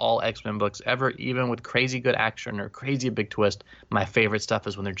part of all X-Men books ever, even with crazy good action or crazy big twist. My favorite stuff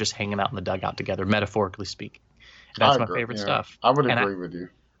is when they're just hanging out in the dugout together, metaphorically speaking. That's my favorite stuff. I would And agree with you.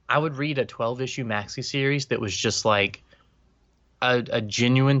 I would read a 12-issue maxi series that was just like a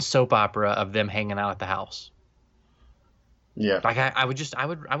genuine soap opera of them hanging out at the house. Yeah. Like I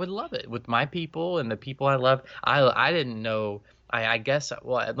would love it with my people and the people I love. I didn't know. I guess.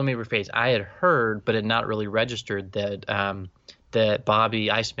 Well, let me rephrase. I had heard, but had not really registered that that Bobby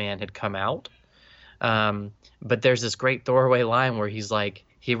Iceman had come out. But there's this great throwaway line where he's like,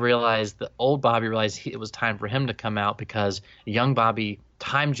 he realized the old Bobby realized it was time for him to come out because young Bobby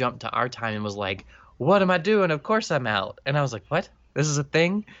time jumped to our time and was like, "What am I doing? Of course I'm out." And I was like, "What? This is a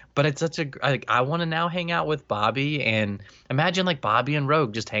thing?" But it's such a like, I want to now hang out with Bobby and imagine like Bobby and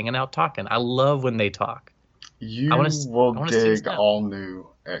Rogue just hanging out talking. I love when they talk. You I wanna see dig Snap. all new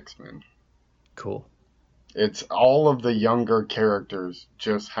X-Men. Cool. It's all of the younger characters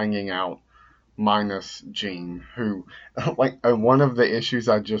just hanging out, minus Jean, who, like, one of the issues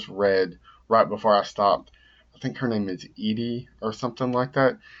I just read right before I stopped, I think her name is Edie or something like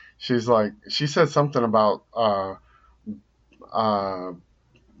that. She's like, she said something about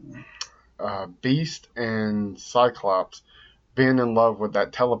Beast and Cyclops being in love with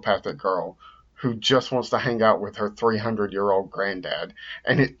that telepathic girl who just wants to hang out with her 300-year-old granddad.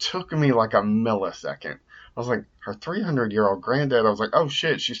 And it took me like a millisecond. I was like, her 300-year-old granddad? I was like, oh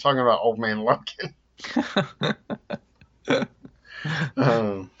shit, she's talking about Old Man Logan.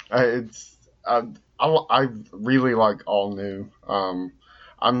 I really like all new.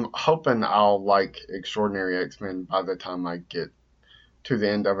 I'm hoping I'll like Extraordinary X-Men by the time I get to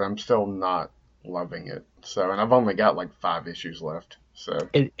the end of it. I'm still not loving it. So, and I've only got like 5 issues left. So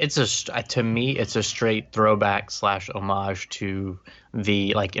To me, it's a straight throwback / homage to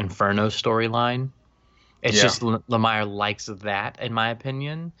the like Inferno storyline. It's just Lemire likes that, in my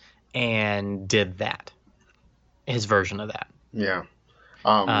opinion, and did that. His version of that. Yeah.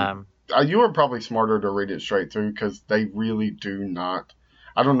 You were probably smarter to read it straight through because they really do not.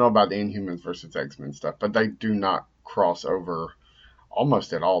 I don't know about the Inhumans versus X-Men stuff, but they do not cross over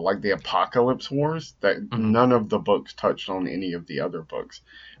almost at all. Like the Apocalypse Wars, that none of the books touched on any of the other books.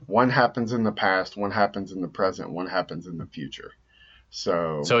 One happens in the past, one happens in the present, one happens in the future.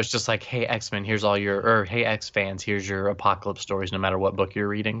 So it's just like, hey, X-Men, here's all or hey, X-Fans, here's your Apocalypse stories, no matter what book you're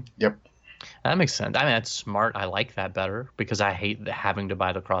reading. Yep. That makes sense. I mean, that's smart. I like that better because I hate having to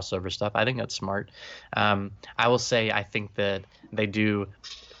buy the crossover stuff. I think that's smart. I will say I think that they do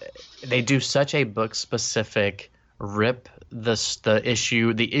such a book specific rip the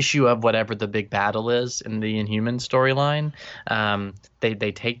issue of whatever the big battle is in the Inhuman storyline.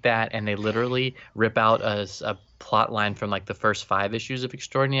 They take that and they literally rip out a plot line from like the first 5 issues of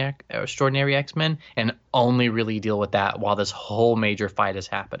Extraordinary X-Men and only really deal with that while this whole major fight is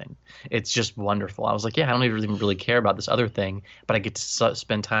happening. It's just wonderful. I was like, yeah, I don't even really care about this other thing, but I get to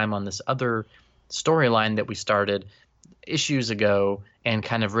spend time on this other storyline that we started issues ago and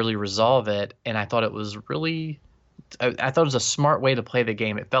kind of really resolve it. And I thought it was I thought it was a smart way to play the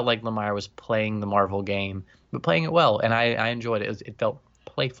game. It felt like Lemire was playing the Marvel game, but playing it well, and I enjoyed it. It felt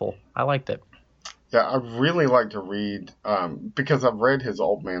playful. I liked it. Yeah, I really like to read because I've read his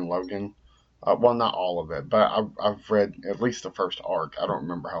Old Man Logan. Well, not all of it, but I've read at least the first arc. I don't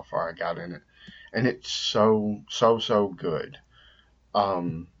remember how far I got in it, and it's so good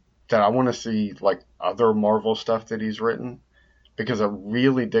that I want to see like other Marvel stuff that he's written because I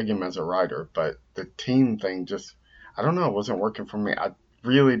really dig him as a writer. But the team thing just, I don't know, it wasn't working for me. I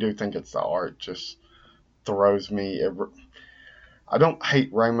really do think it's the art just throws me. I don't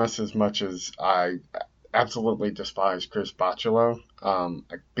hate Ramis as much as I absolutely despise Chris Bachalo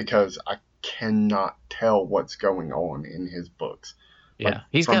because I cannot tell what's going on in his books. Yeah, like,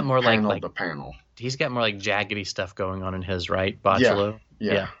 he's got more panel to panel. He's got more like jaggedy stuff going on in his, right? Bachalo.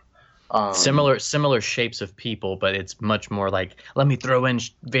 Yeah. Similar shapes of people, but it's much more like, let me throw in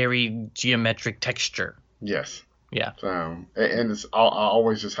very geometric texture. Yes. Yeah. So, and I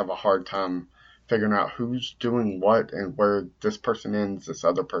always just have a hard time figuring out who's doing what and where this person ends, this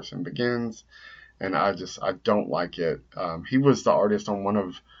other person begins. And I don't like it. He was the artist on one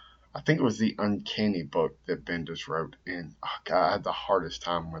of I think it was the Uncanny book that Bendis wrote, and oh God, I had the hardest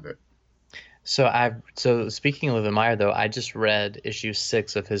time with it. So speaking of Levin Meyer, though, I just read issue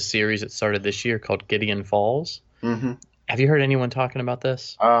 6 of his series that started this year called Gideon Falls. Mm-hmm. Have you heard anyone talking about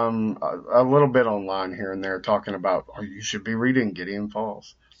this? A little bit online here and there talking about, oh, you should be reading Gideon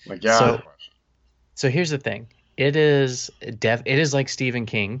Falls. Like, yeah. So here's the thing. It is like Stephen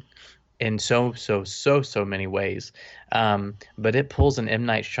King in so many ways. But it pulls an M.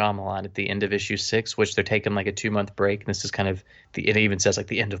 Night Shyamalan at the end of issue 6, which they're taking like a 2-month break. And this is kind of it even says like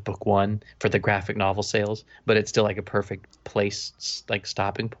the end of book 1 for the graphic novel sales, but it's still like a perfect place, like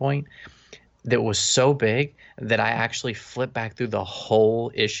stopping point. That was so big that I actually flipped back through the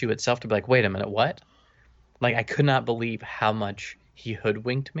whole issue itself to be like, wait a minute, what? Like, I could not believe how much he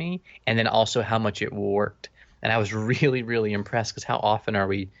hoodwinked me, and then also how much it worked. And I was really, really impressed, because how often are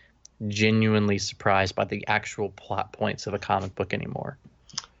we genuinely surprised by the actual plot points of a comic book anymore?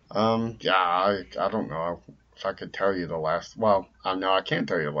 Yeah, I don't know if I could tell you the last. Well, no, I can't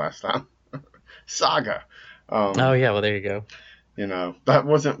tell you the last time. Saga. Oh yeah, well there you go. You know, that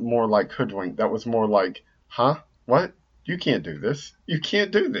wasn't more like hoodwink. That was more like, huh? What? You can't do this. You can't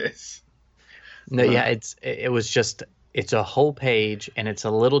do this. No, yeah, it's a whole page, and it's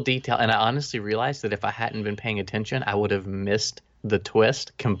a little detail. And I honestly realized that if I hadn't been paying attention, I would have missed the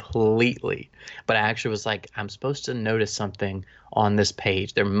twist completely. But I actually was like, I'm supposed to notice something on this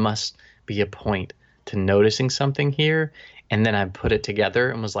page. There must be a point to noticing something here. And then I put it together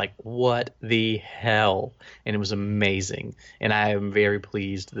and was like, what the hell? And it was amazing. And I am very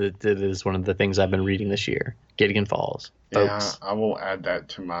pleased that it is one of the things I've been reading this year. Gideon Falls, folks. Yeah, I will add that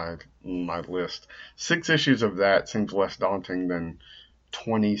to my list. 6 issues of that seems less daunting than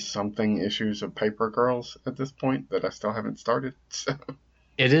 20-something issues of Paper Girls at this point that I still haven't started. So.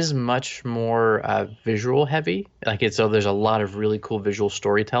 It is much more visual heavy. Like there's a lot of really cool visual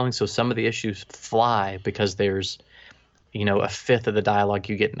storytelling. So some of the issues fly because there's, you know, a fifth of the dialogue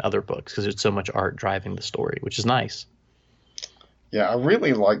you get in other books because there's so much art driving the story, which is nice. Yeah, I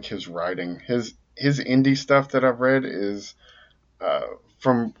really like his writing. His indie stuff that I've read is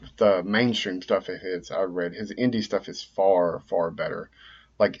from the mainstream stuff I've read. His indie stuff is far, far better.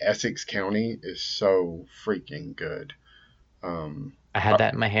 Like Essex County is so freaking good. I had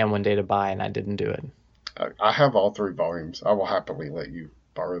that in my hand one day to buy, and I didn't do it. I have all 3 volumes. I will happily let you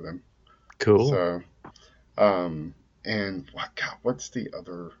borrow them. Cool. So, and what's the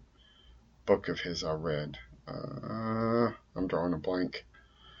other book of his I read? I'm drawing a blank.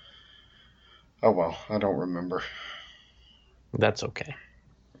 Oh well, I don't remember. That's okay.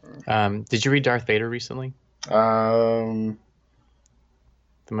 Did you read Darth Vader recently? The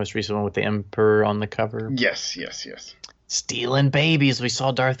most recent one with the Emperor on the cover? Yes. Stealing babies. We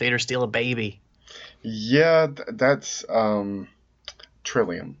saw Darth Vader steal a baby. Yeah, that's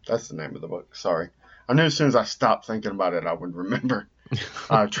Trillium. That's the name of the book. Sorry. I knew as soon as I stopped thinking about it, I would remember.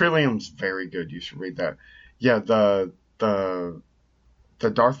 Trillium's very good. You should read that. Yeah, the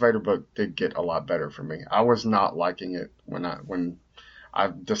Darth Vader book did get a lot better for me. I was not liking it when I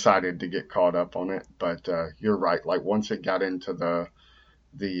decided to get caught up on it, but you're right. Like once it got into the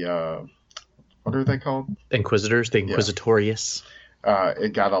what are they called? Inquisitors, the Inquisitorius. Yeah.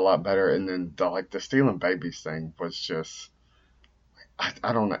 It got a lot better, and then the stealing babies thing was just.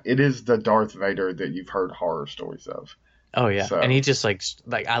 I don't know. It is the Darth Vader that you've heard horror stories of. Oh yeah, so. And he just like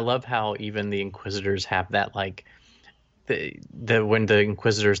I love how even the Inquisitors have that like the when the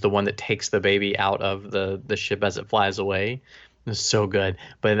Inquisitor's the one that takes the baby out of the ship as it flies away. It's so good.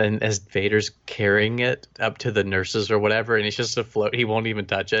 But then as Vader's carrying it up to the nurses or whatever, and it's just a float. He won't even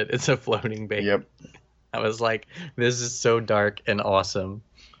touch it. It's a floating baby. Yep. I was like, this is so dark and awesome.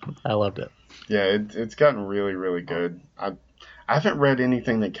 I loved it. Yeah, it's gotten really, really good. I haven't read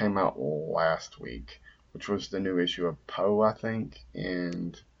anything that came out last week, which was the new issue of Poe, I think,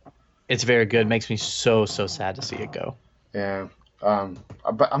 and it's very good. It makes me so sad to see it go. Yeah,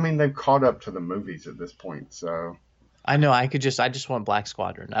 but I mean they've caught up to the movies at this point, so I know. I just want Black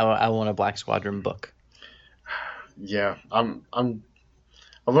Squadron. I want a Black Squadron book. Yeah, I'm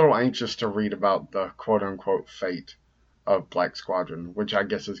a little anxious to read about the quote unquote fate of Black Squadron, which I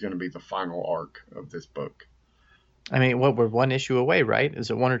guess is going to be the final arc of this book. I mean, we're 1 issue away, right?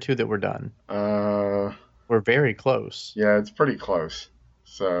 Is it 1 or 2 that we're done? We're very close. Yeah, it's pretty close.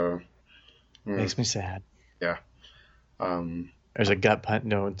 So makes me sad. Yeah. There's a gut punch.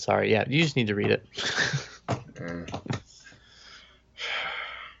 No, sorry. Yeah, you just need to read it.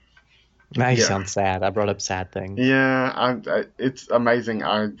 Now you sound sad. I brought up sad things. Yeah, it's amazing.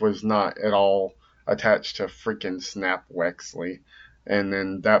 I was not at all attached to freaking Snap Wexley, and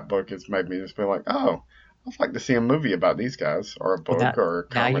then that book has made me just be like, oh. I'd like to see a movie about these guys, or a book, or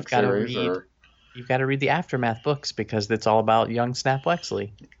a now comic series, or you've got to read the Aftermath books because it's all about young Snap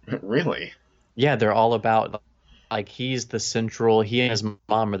Wexley. really. Yeah, they're all about like he and his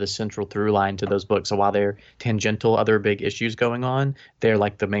mom are the central through line to those books. So while they're tangential, other big issues going on, they're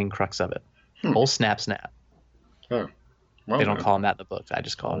like the main crux of it. Old Snap. Oh. Well, They don't call him that in the books. I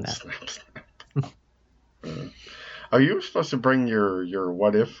just call him that. Snap. Oh, you were supposed to bring your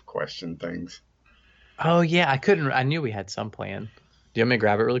what if question things. Oh yeah, I couldn't. I knew we had some plan. Do you want me to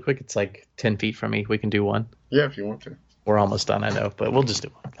grab it really quick? It's like 10 feet from me. We can do one. Yeah, if you want to. We're almost done, I know, but we'll just do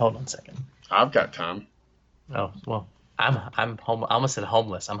one. Hold on a second. I've got time. Oh well, I'm home. I almost said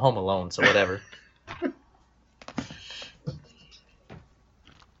homeless. I'm home alone, so whatever.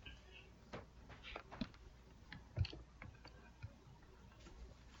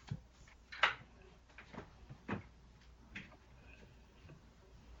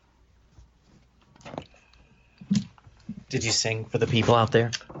 Did you sing for the people out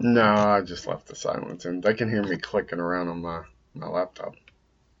there? No, I just left the silence, and they can hear me clicking around on my laptop.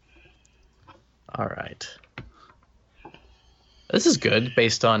 All right. This is good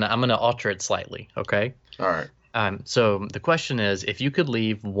based on, I'm going to alter it slightly, okay? All right. So the question is, if you could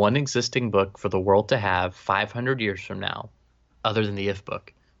leave one existing book for the world to have 500 years from now, other than the If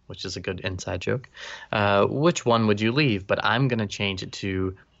book, which is a good inside joke, which one would you leave? But I'm going to change it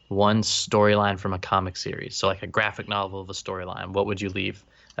to one storyline from a comic series. So like a graphic novel of a storyline. What would you leave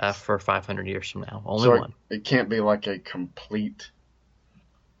for 500 years from now? Only one. It can't be like a complete...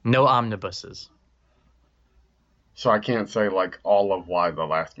 No omnibuses. So I can't say like all of Y the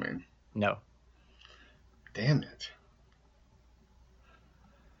Last Man. No. Damn it.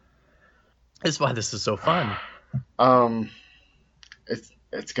 That's why this is so fun.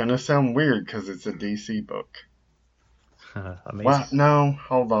 It's gonna sound weird because it's a DC book. Amazing. Well, no,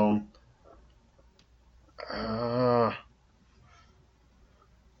 hold on. I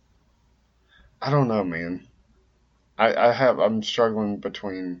don't know, man. I'm struggling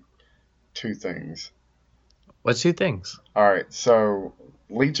between two things. What's two things? All right, so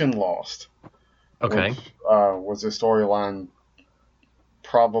Legion Lost. Okay. Which, was a storyline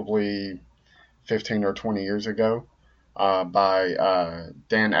probably 15 or 20 years ago by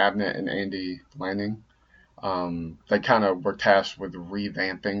Dan Abnett and Andy Lanning. They kind of were tasked with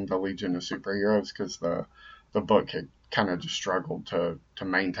revamping the Legion of Superheroes because the book had kind of just struggled to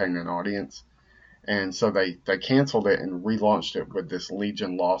maintain an audience. And so they canceled it and relaunched it with this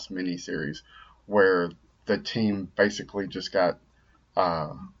Legion Lost miniseries where the team basically just got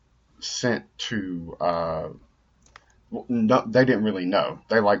sent to no, they didn't really know.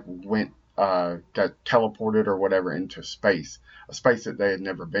 They like went got teleported or whatever into space, a space that they had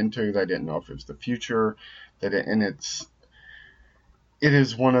never been to. They didn't know if it was the future. And it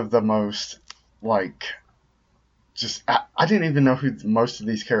is one of the most like just I didn't even know who most of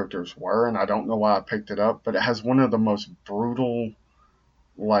these characters were, and I don't know why I picked it up, but it has one of the most brutal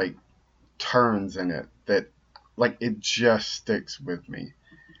like turns in it that like it just sticks with me.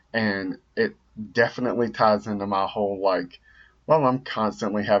 And it definitely ties into my whole like, well, I'm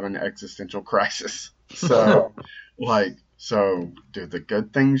constantly having an existential crisis. So so do the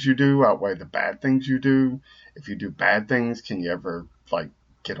good things you do outweigh the bad things you do? If you do bad things, can you ever like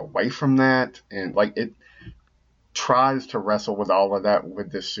get away from that? And like it tries to wrestle with all of that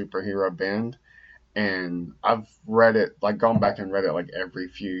with this superhero bend. And I've read it, like gone back and read it like every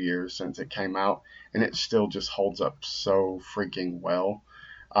few years since it came out, and it still just holds up so freaking well.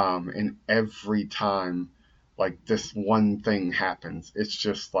 And every time like this one thing happens, it's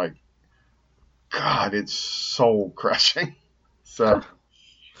just like, God, it's soul crushing. So,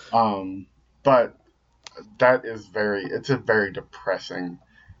 but that is it's a very depressing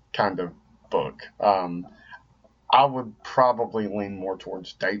kind of book. I would probably lean more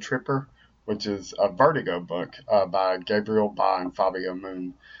towards Day Tripper, which is a Vertigo book by Gabriel Ba and Fabio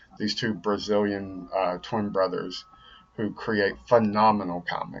Moon, these two Brazilian twin brothers who create phenomenal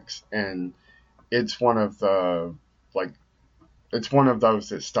comics. And it's one of those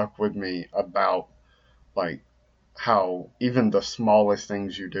that stuck with me about like how even the smallest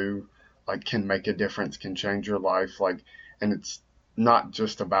things you do like can make a difference, can change your life. Like, and it's not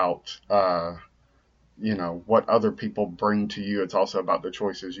just about what other people bring to you. It's also about the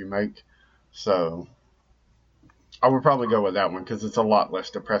choices you make. So I would probably go with that one because it's a lot less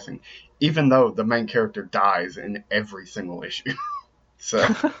depressing, even though the main character dies in every single issue. So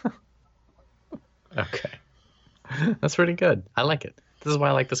okay, that's pretty good. I like it. This is why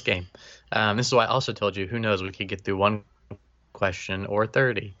I like this game. This is why I also told you, who knows, we could get through one question or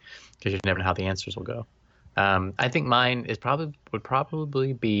 30 because you never know how the answers will go. I think mine would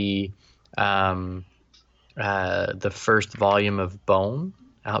probably be the first volume of Bone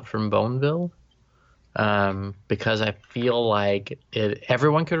out from Boneville, because I feel like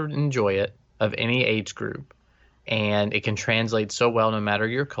everyone could enjoy it of any age group, and it can translate so well no matter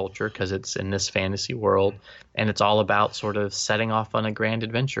your culture because it's in this fantasy world, and it's all about sort of setting off on a grand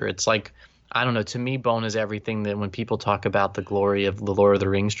adventure. It's like, I don't know, to me, Bone is everything that when people talk about the glory of the Lord of the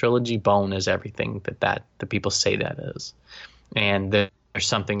Rings trilogy, Bone is everything that people say that is. And there's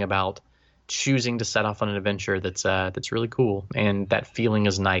something about choosing to set off on an adventure that's really cool, and that feeling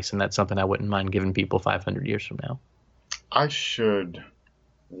is nice, and that's something I wouldn't mind giving people 500 years from now. I should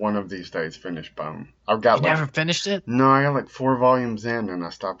one of these days finish Bone. I've got You never finished it? No, I got like 4 volumes in and I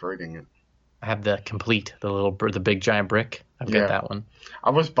stopped reading it. I have the big giant brick. I've got that one.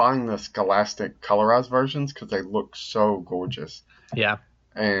 I was buying the Scholastic colorized versions because they look so gorgeous. Yeah.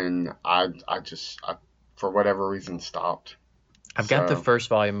 And I for whatever reason stopped. I've got the first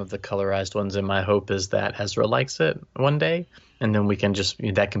volume of the colorized ones, and my hope is that Ezra likes it one day, and then we can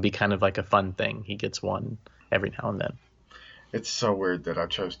that can be kind of like a fun thing. He gets one every now and then. It's so weird that I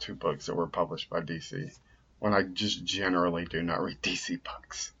chose 2 books that were published by DC when I just generally do not read DC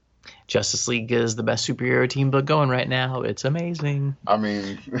books. Justice League is the best superhero team book going right now. It's amazing. I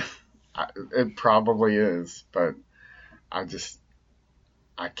mean, it probably is, but I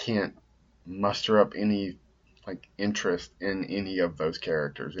can't muster up any interest in any of those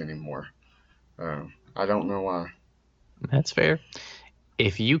characters anymore. I don't know why. That's fair.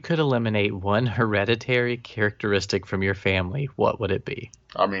 If you could eliminate one hereditary characteristic from your family, what would it be?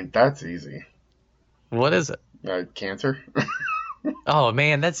 I mean, that's easy. What is it? Cancer. Oh,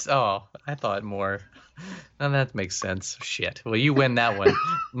 man, I thought more. No, that makes sense. Shit. Well, you win that one.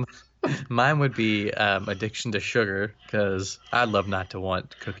 Mine would be addiction to sugar, because I'd love not to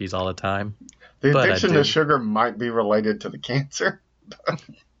want cookies all the time. The addiction to sugar might be related to the cancer.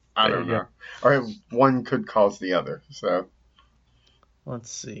 I don't know. Or one could cause the other. So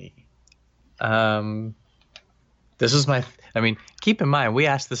let's see. This is keep in mind, we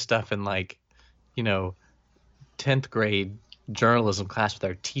asked this stuff in 10th grade journalism class with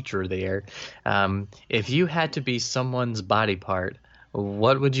our teacher there. If you had to be someone's body part,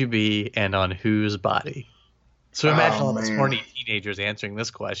 what would you be, and on whose body? So imagine all these horny teenagers answering this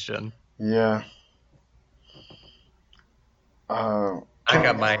question. Yeah. I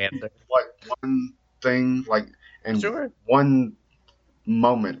got my answer. One thing, sure. One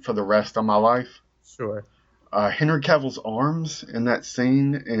moment for the rest of my life. Sure. Henry Cavill's arms in that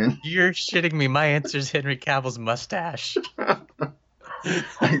scene, and you're shitting me. My answer is Henry Cavill's mustache.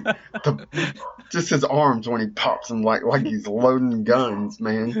 Just his arms when he pops them like he's loading guns,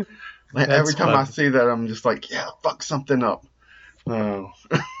 man. Every time I see that, I'm just like, yeah, fuck something up.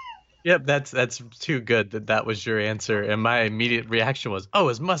 Yep, that's too good that was your answer, and my immediate reaction was, oh,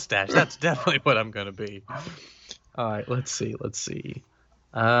 his mustache. That's definitely what I'm gonna be. All right, let's see. Let's see.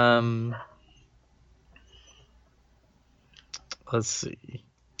 I'm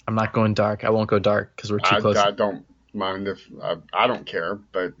not going dark. I won't go dark because we're too close. I don't mind if I don't care,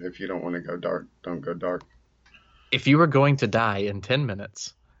 but if you don't want to go dark, don't go dark. If you were going to die in 10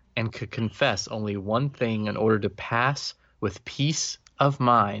 minutes and could confess only one thing in order to pass with peace of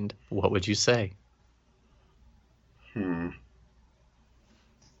mind, what would you say?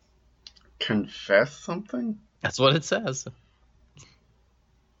 Confess something? That's what it says.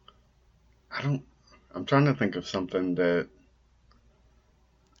 I'm trying to think of something that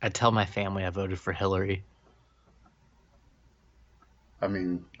I tell my family I voted for Hillary. I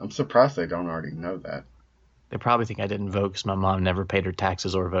mean, I'm surprised they don't already know that. They probably think I didn't vote because my mom never paid her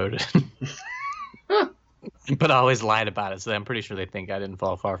taxes or voted. But I always lied about it, so I'm pretty sure they think I didn't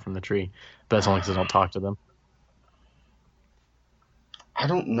fall far from the tree. But that's only because I don't talk to them. I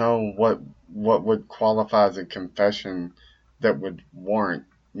don't know what would qualify as a confession that would warrant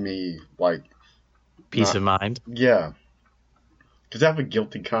me, peace of mind? Yeah. Because I have a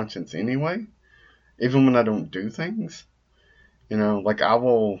guilty conscience anyway, even when I don't do things. I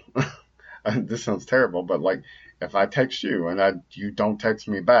will, this sounds terrible, but if I text you and you don't text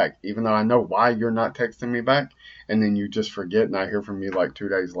me back, even though I know why you're not texting me back, and then you just forget and I hear from you 2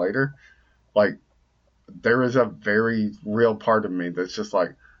 days later, there is a very real part of me that's just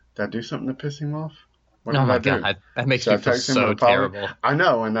did I do something to piss him off? What oh my did I do? God, that makes me feel so terrible. I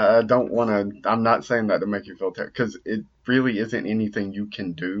know, and I don't want to, I'm not saying that to make you feel terrible, because it really isn't anything you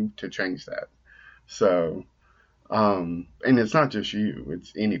can do to change that. So, and it's not just you,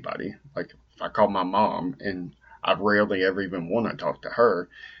 it's anybody. If I call my mom, and I rarely ever even want to talk to her,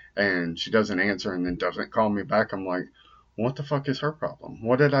 and she doesn't answer and then doesn't call me back, I'm like, what the fuck is her problem?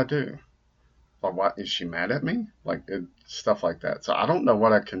 What did I do? What, is she mad at me? Stuff like that. So I don't know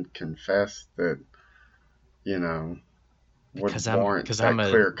what I can confess that you know, would Because I'm- warrant 'cause that I'm a-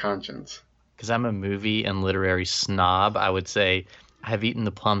 clear conscience. Because I'm a movie and literary snob, I would say I have eaten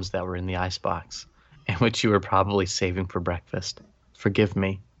the plums that were in the icebox, and which you were probably saving for breakfast. Forgive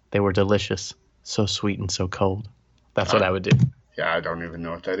me. They were delicious. So sweet and so cold. That's what I would do. Yeah, I don't even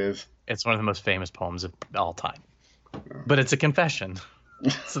know what that is. It's one of the most famous poems of all time. But it's a confession.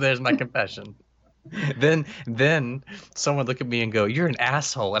 So there's my confession. Then someone would look at me and go, "You're an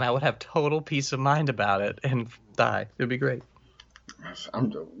asshole," and I would have total peace of mind about it and die. It'd be great.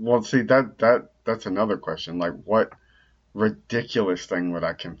 Well, see, that's another question. Like, what ridiculous thing would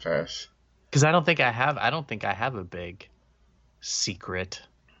I confess? Because I don't think I have a big secret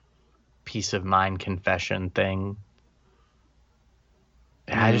peace of mind confession thing.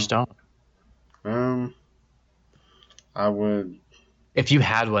 I just don't. I would. If you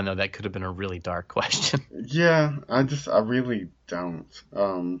had one though, that could have been a really dark question. Yeah, I really don't.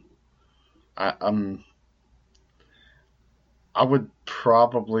 I would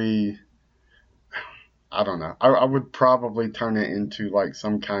probably. I don't know. I would probably turn it into like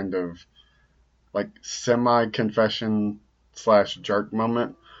some kind of like semi-confession / jerk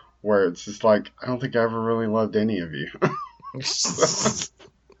moment where it's just like, I don't think I ever really loved any of you.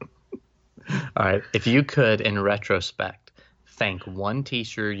 All right. If you could, in retrospect, thank one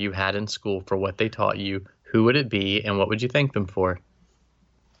teacher you had in school for what they taught you, who would it be and what would you thank them for?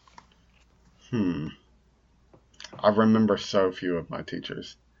 I remember so few of my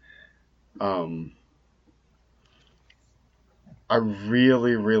teachers. I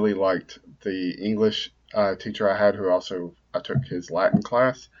really, really liked the English teacher I had who also I took his Latin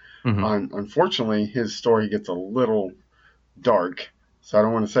class. Mm-hmm. Unfortunately, his story gets a little dark, so I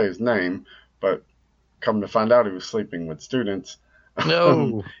don't want to say his name, but come to find out he was sleeping with students.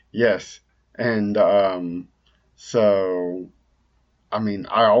 No. Yes. And so, I mean,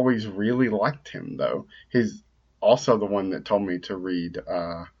 I always really liked him, though. He's also the one that told me to read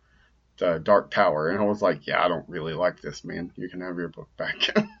The Dark Tower, and I was like, yeah, I don't really like this, man. You can have your book back.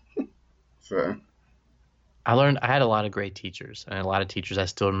 So I had a lot of great teachers, and a lot of teachers I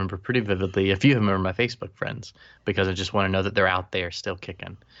still remember pretty vividly. A few of them are my Facebook friends because I just want to know that they're out there still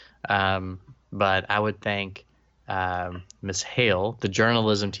kicking. But I would thank Miss Hale, the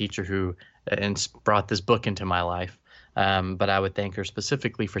journalism teacher who brought this book into my life. But I would thank her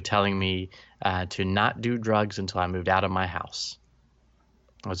specifically for telling me to not do drugs until I moved out of my house.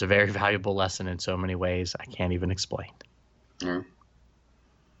 It was a very valuable lesson in so many ways I can't even explain. Yeah.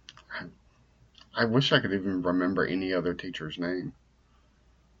 I wish I could even remember any other teacher's name.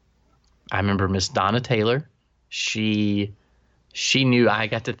 I remember Miss Donna Taylor. She knew I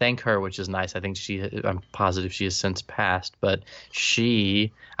got to thank her, which is nice. I think I'm positive she has since passed, but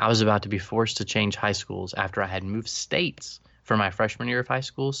I was about to be forced to change high schools after I had moved states for my freshman year of high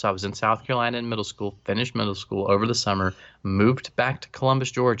school. So I was in South Carolina in middle school, finished middle school over the summer, moved back to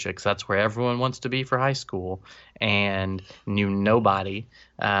Columbus, Georgia, because that's where everyone wants to be for high school, and knew nobody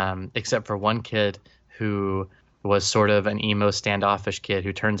except for one kid who was sort of an emo standoffish kid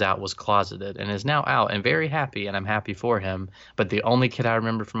who turns out was closeted and is now out and very happy, and I'm happy for him. But the only kid I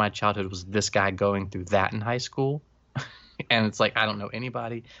remember from my childhood was this guy going through that in high school. And it's like, I don't know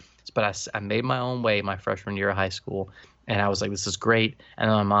anybody, but I made my own way my freshman year of high school. And I was like, this is great. And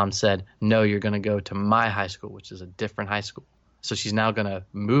then my mom said, no, you're going to go to my high school, which is a different high school. So she's now going to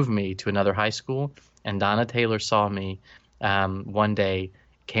move me to another high school. And Donna Taylor saw me one day,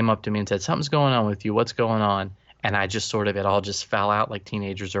 came up to me and said, something's going on with you. What's going on? And I just it all just fell out like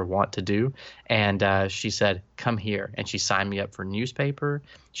teenagers are wont to do. And she said, come here. And she signed me up for newspaper.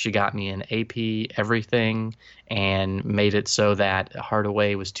 She got me an AP everything and made it so that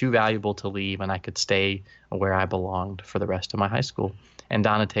Hardaway was too valuable to leave and I could stay where I belonged for the rest of my high school. And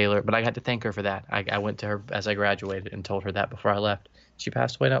Donna Taylor, but I got to thank her for that. I went to her as I graduated and told her that before I left. She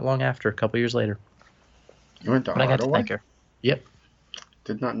passed away not long after, a couple years later. You went to Hardaway? I got to thank her. Yep.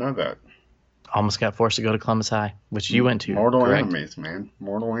 Did not know that. Almost got forced to go to Columbus High, which you went to. Mortal correct? enemies, man.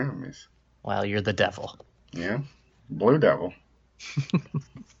 Mortal enemies. Well, you're the devil. Yeah. Blue Devil.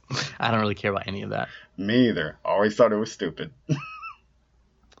 I don't really care about any of that. Me either. Always thought it was stupid.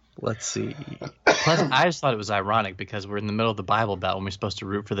 Let's see. Plus, I just thought it was ironic because we're in the middle of the Bible Belt when we're supposed to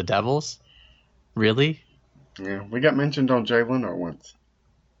root for the devils. Really? Yeah. We got mentioned on Jay Leno once.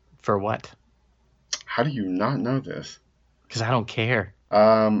 For what? How do you not know this? Because I don't care.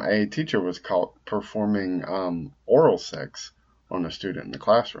 A teacher was caught performing oral sex on a student in the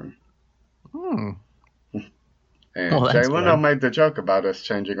classroom. And Jay Leno made the joke about us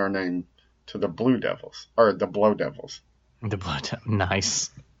changing our name to the Blue Devils, or the Blow Devils. The Blow Devils.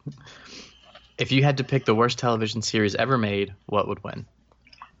 Nice. If you had to pick the worst television series ever made, what would win?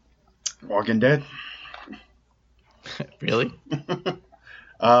 Walking Dead. Really?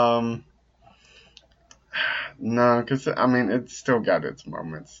 No, because I mean, it's still got its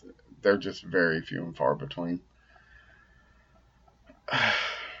moments. They're just very few and far between.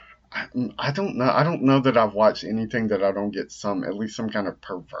 I don't know. I don't know that I've watched anything that I don't get at least some kind of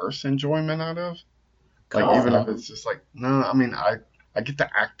perverse enjoyment out of. Like, even if it's just like, no, I mean, I get to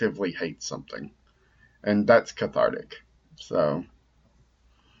actively hate something, and that's cathartic. So,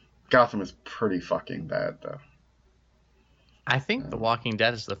 Gotham is pretty fucking bad, though. I think The Walking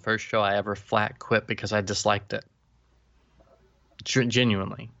Dead is the first show I ever flat quit because I disliked it.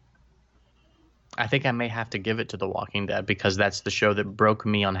 Genuinely. I think I may have to give it to The Walking Dead because that's the show that broke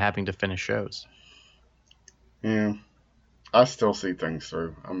me on having to finish shows. Yeah. I still see things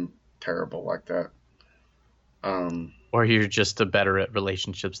through. I'm terrible like that. Or you're just better at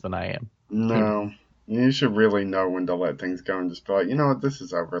relationships than I am. No. You should really know when to let things go and just be like, you know what, this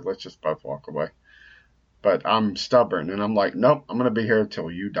is over. Let's just both walk away. But I'm stubborn, and I'm like, nope, I'm going to be here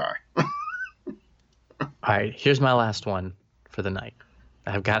until you die. All right, here's my last one for the night.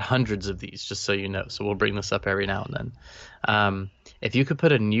 I've got hundreds of these, just so you know, so we'll bring this up every now and then. If you could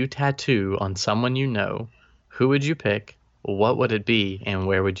put a new tattoo on someone you know, who would you pick, what would it be, and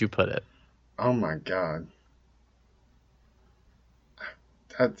where would you put it? Oh, my God.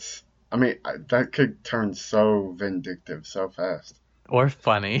 That could turn so vindictive so fast. Or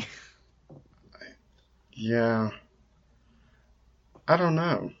funny. Yeah. I don't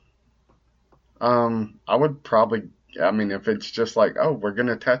know. I would probably, if it's just like, oh, we're going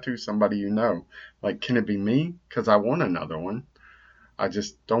to tattoo somebody you know, like, can it be me? Because I want another one. I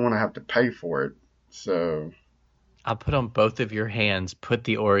just don't want to have to pay for it. So. I'll put on both of your hands, put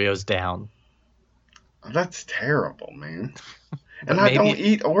the Oreos down. That's terrible, man. And I don't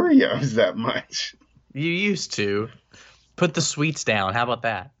eat Oreos that much. You used to. Put the sweets down. How about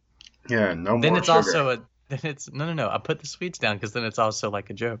that? Yeah, no more Then it's sugar. also no. I put the sweets down because then it's also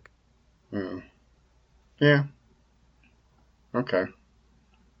like a joke. Yeah. Okay.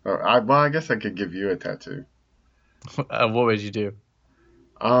 I guess I could give you a tattoo. What would you do?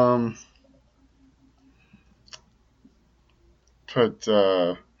 I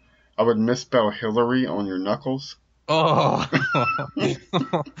would misspell Hillary on your knuckles. Oh.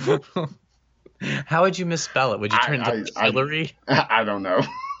 How would you misspell it? Would you turn it to Hillary? I don't know.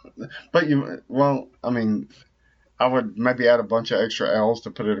 But I would maybe add a bunch of extra L's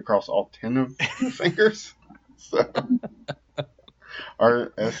to put it across all 10 of your fingers. So,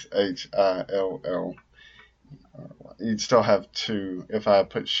 RSHILL. You'd still have 2. If I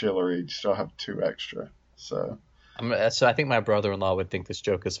put Shillery, you'd still have 2 extra. So I think my brother-in-law would think this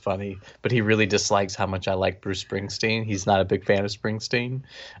joke is funny, but he really dislikes how much I like Bruce Springsteen. He's not a big fan of Springsteen.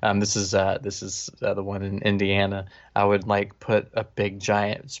 This is the one in Indiana. I would put a big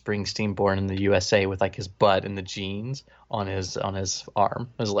giant Springsteen Born in the USA with his butt in the jeans on his arm,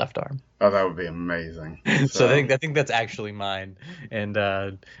 his left arm. Oh, that would be amazing. So I think that's actually mine, and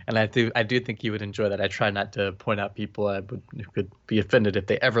I do think you would enjoy that. I try not to point out people who could be offended if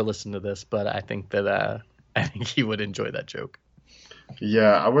they ever listen to this, but I think that. I think he would enjoy that joke.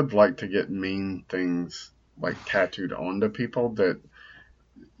 Yeah, I would like to get mean things tattooed onto people that,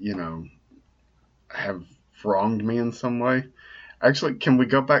 have wronged me in some way. Actually, can we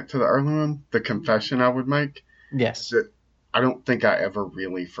go back to the early one? The confession I would make? Yes. That I don't think I ever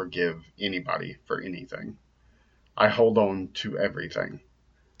really forgive anybody for anything. I hold on to everything.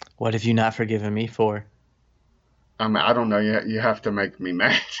 What have you not forgiven me for? I don't know. You have to make me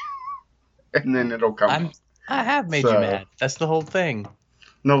mad. And then it'll come. I have made you mad. That's the whole thing.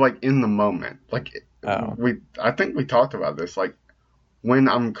 No, in the moment. I think we talked about this. When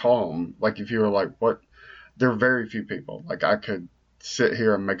I'm calm, if you were what? There are very few people. I could sit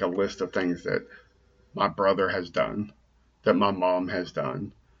here and make a list of things that my brother has done, that my mom has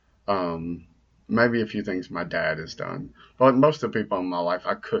done, maybe a few things my dad has done. But most of the people in my life,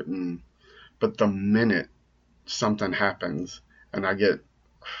 I couldn't. But the minute something happens and I get,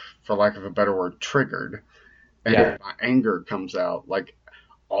 for lack of a better word, triggered, and my anger comes out,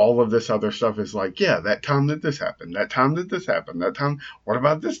 all of this other stuff is that time that this happened, that time that this happened, that time, what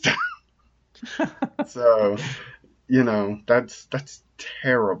about this time? So, that's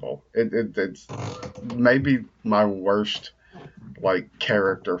terrible. It's maybe my worst,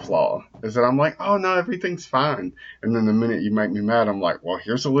 character flaw is that I'm oh no, everything's fine. And then the minute you make me mad, I'm well,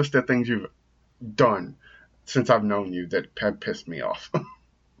 here's a list of things you've done since I've known you that have pissed me off.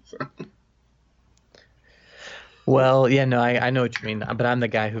 Well, yeah, no, I know what you mean, but I'm the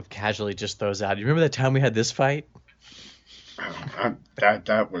guy who casually just throws out. You remember that time we had this fight? I'm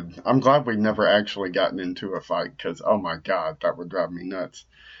glad we never actually gotten into a fight because, oh my God, that would drive me nuts.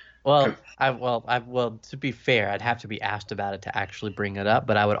 Well, to be fair, I'd have to be asked about it to actually bring it up,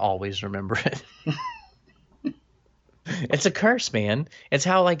 but I would always remember it. It's a curse, man. It's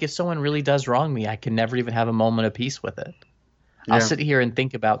how, like, if someone really does wrong me, I can never even have a moment of peace with it. Yeah. I'll sit here and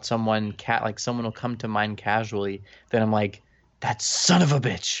think about someone, like someone will come to mind casually, then I'm like, that son of a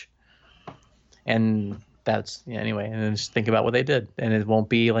bitch. And that's, anyway, and then just think about what they did. And it won't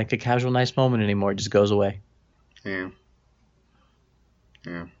be like a casual, nice moment anymore. It just goes away. Yeah.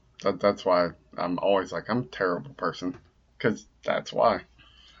 Yeah. That's why I'm always like, I'm a terrible person. Because that's why.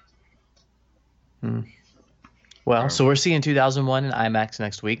 Well, so we're seeing 2001 in IMAX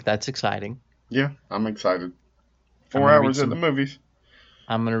next week. That's exciting. Yeah, I'm excited. 4 hours at the movies.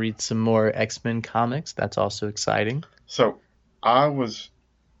 I'm going to read some more X-Men comics. That's also exciting. So, I was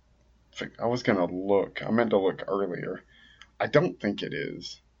going to look. I meant to look earlier. I don't think it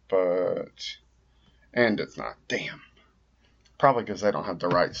is, but... And it's not. Damn. Probably because they don't have the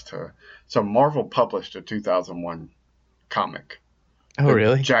rights to... So, Marvel published a 2001 comic. Oh,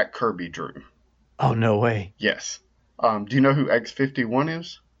 really? Jack Kirby drew. Oh, no way. Yes. Do you know who X-51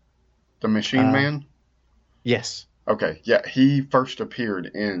 is? The Machine Man? Yes. Okay, yeah, he first appeared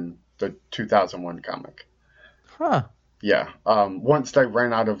in the 2001 comic. Huh. Yeah. Once they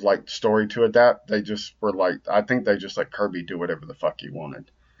ran out of, like, story to adapt, they just were like, I think they just let Kirby do whatever the fuck he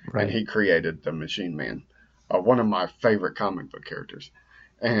wanted. Right. And he created the Machine Man, one of my favorite comic book characters.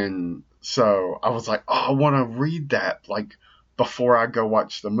 And so I was like, oh, I want to read that, like, before I go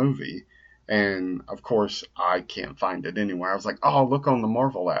watch the movie. And, of course, I can't find it anywhere. I was like, oh, I'll look on the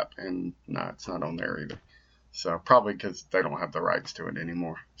Marvel app. And, no, it's not on there either. So, probably because they don't have the rights to it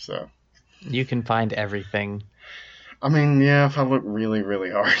anymore. So, you can find everything. I mean, yeah, if I look really, really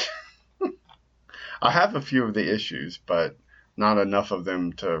hard. I have a few of the issues, but not enough of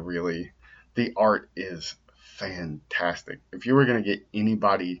them to really... The art is fantastic. If you were going to get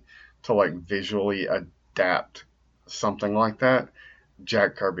anybody to, like, visually adapt something like that,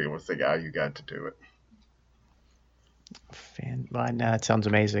 Jack Kirby was the guy you got to do it. Now that sounds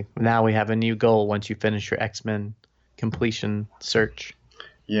amazing. Now we have a new goal once you finish your X-Men completion search.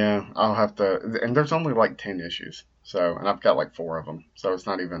 Yeah, I'll have to... And there's only like 10 issues. So, and I've got like 4 of them. So it's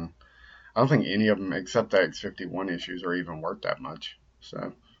not even... I don't think any of them except the X-51 issues are even worth that much.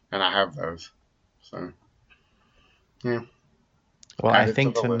 So, and I have those. So, yeah. Well, I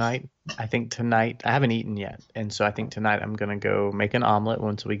think tonight, I haven't eaten yet. And so I think tonight I'm going to go make an omelet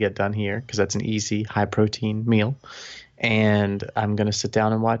once we get done here, because that's an easy, high protein meal. And I'm going to sit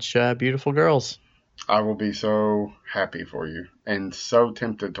down and watch Beautiful Girls. I will be so happy for you and so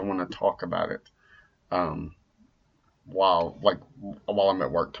tempted to want to talk about it while I'm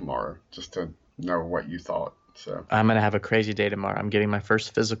at work tomorrow, just to know what you thought. So I'm going to have a crazy day tomorrow. I'm getting my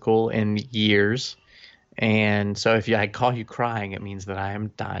first physical in years. And so if I call you crying, it means that I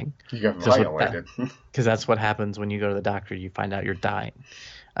am dying. You got violated. Because that's what happens when you go to the doctor. You find out you're dying.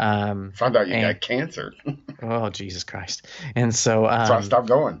 Find out you got cancer. Oh, Jesus Christ. And so... so I stopped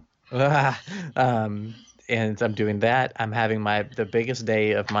going. And I'm doing that. I'm having the biggest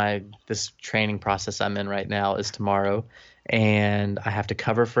day of this training process I'm in right now is tomorrow. And I have to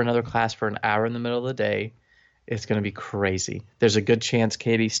cover for another class for an hour in the middle of the day. It's going to be crazy. There's a good chance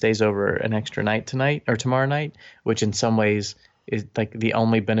Katie stays over an extra night tonight or tomorrow night, which in some ways is like the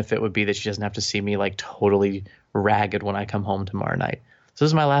only benefit would be that she doesn't have to see me like totally ragged when I come home tomorrow night. So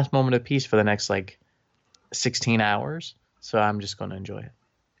this is my last moment of peace for the next like 16 hours. So I'm just going to enjoy it.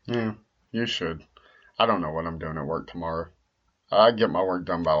 Yeah, you should. I don't know what I'm doing at work tomorrow. I get my work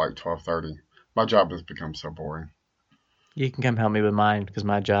done by like 12:30. My job has become so boring. You can come help me with mine because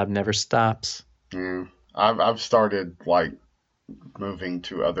my job never stops. Yeah. I've started like moving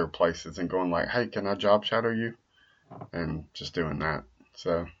to other places and going like, hey, can I job shadow you? And just doing that.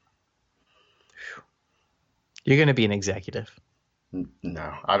 So you're going to be an executive.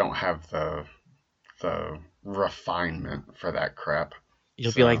 No, I don't have the refinement for that crap.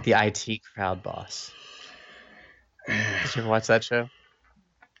 You'll be like the IT crowd boss. Did you ever watch that show?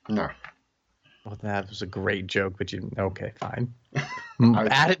 No. Well, that was a great joke, but okay, fine.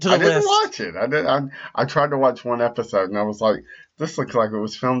 Add it to the list. I didn't watch it. I tried to watch one episode, and I was like, this looks like it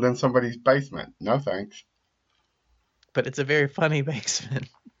was filmed in somebody's basement. No thanks. But it's a very funny basement.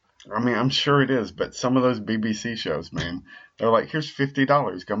 I mean, I'm sure it is, but some of those BBC shows, man, they're like, here's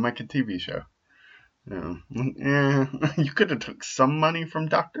 $50, go make a TV show. Yeah, you could have took some money from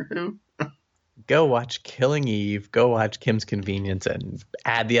Doctor Who. Go watch Killing Eve, go watch Kim's Convenience, and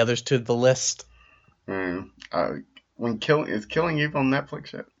add the others to the list. Is Killing Eve on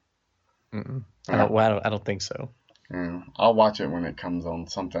Netflix yet? I don't think so. Yeah, I'll watch it when it comes on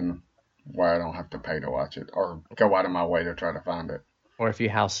something where I don't have to pay to watch it or go out of my way to try to find it. Or if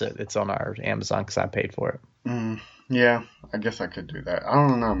you house it, it's on our Amazon because I paid for it. Yeah, I guess I could do that. I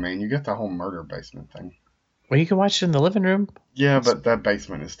don't know, man. You get the whole murder basement thing. Well, you can watch it in the living room. Yeah, but that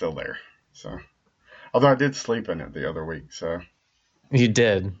basement is still there. So, although I did sleep in it the other week, so. You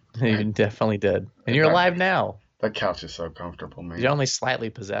did. You definitely did. And you're alive now. That couch is so comfortable, man. You're only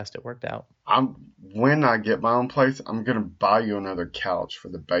slightly possessed. It worked out. When I get my own place, I'm gonna buy you another couch for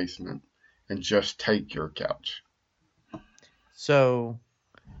the basement, and just take your couch. So,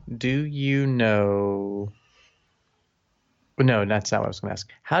 do you know? No, that's not what I was going to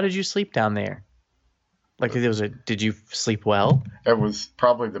ask. How did you sleep down there? Like, did you sleep well? It was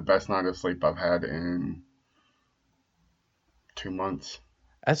probably the best night of sleep I've had in 2 months.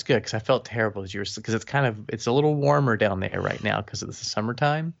 That's good because I felt terrible as you were, because it's a little warmer down there right now because it's the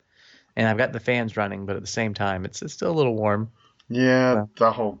summertime, and I've got the fans running, but at the same time it's still a little warm. Yeah,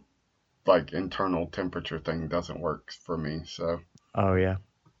 the whole internal temperature thing doesn't work for me, so. Oh yeah.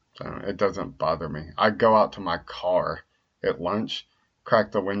 So it doesn't bother me. I go out to my car at lunch,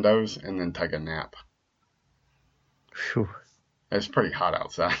 crack the windows, and then take a nap. Whew. It's pretty hot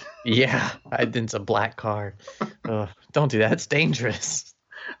outside. Yeah, it's a black car. Don't do that. It's dangerous.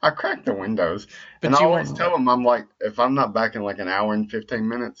 I crack the windows, But and I you always won't- tell them, I'm like, if I'm not back in like an hour and 15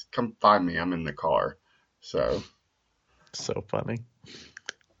 minutes, come find me. I'm in the car. So. So funny.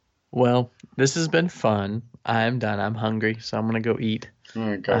 Well, this has been fun. I'm done. I'm hungry, so I'm going to go eat.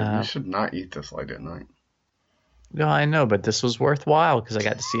 Okay, you should not eat this late at night. No, I know, but this was worthwhile because I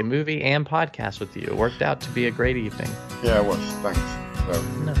got to see a movie and podcast with you. It worked out to be a great evening. Yeah, it was. Thanks. So,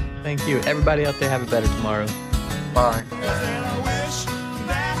 No, thank you. Everybody out there, have a better tomorrow. bye.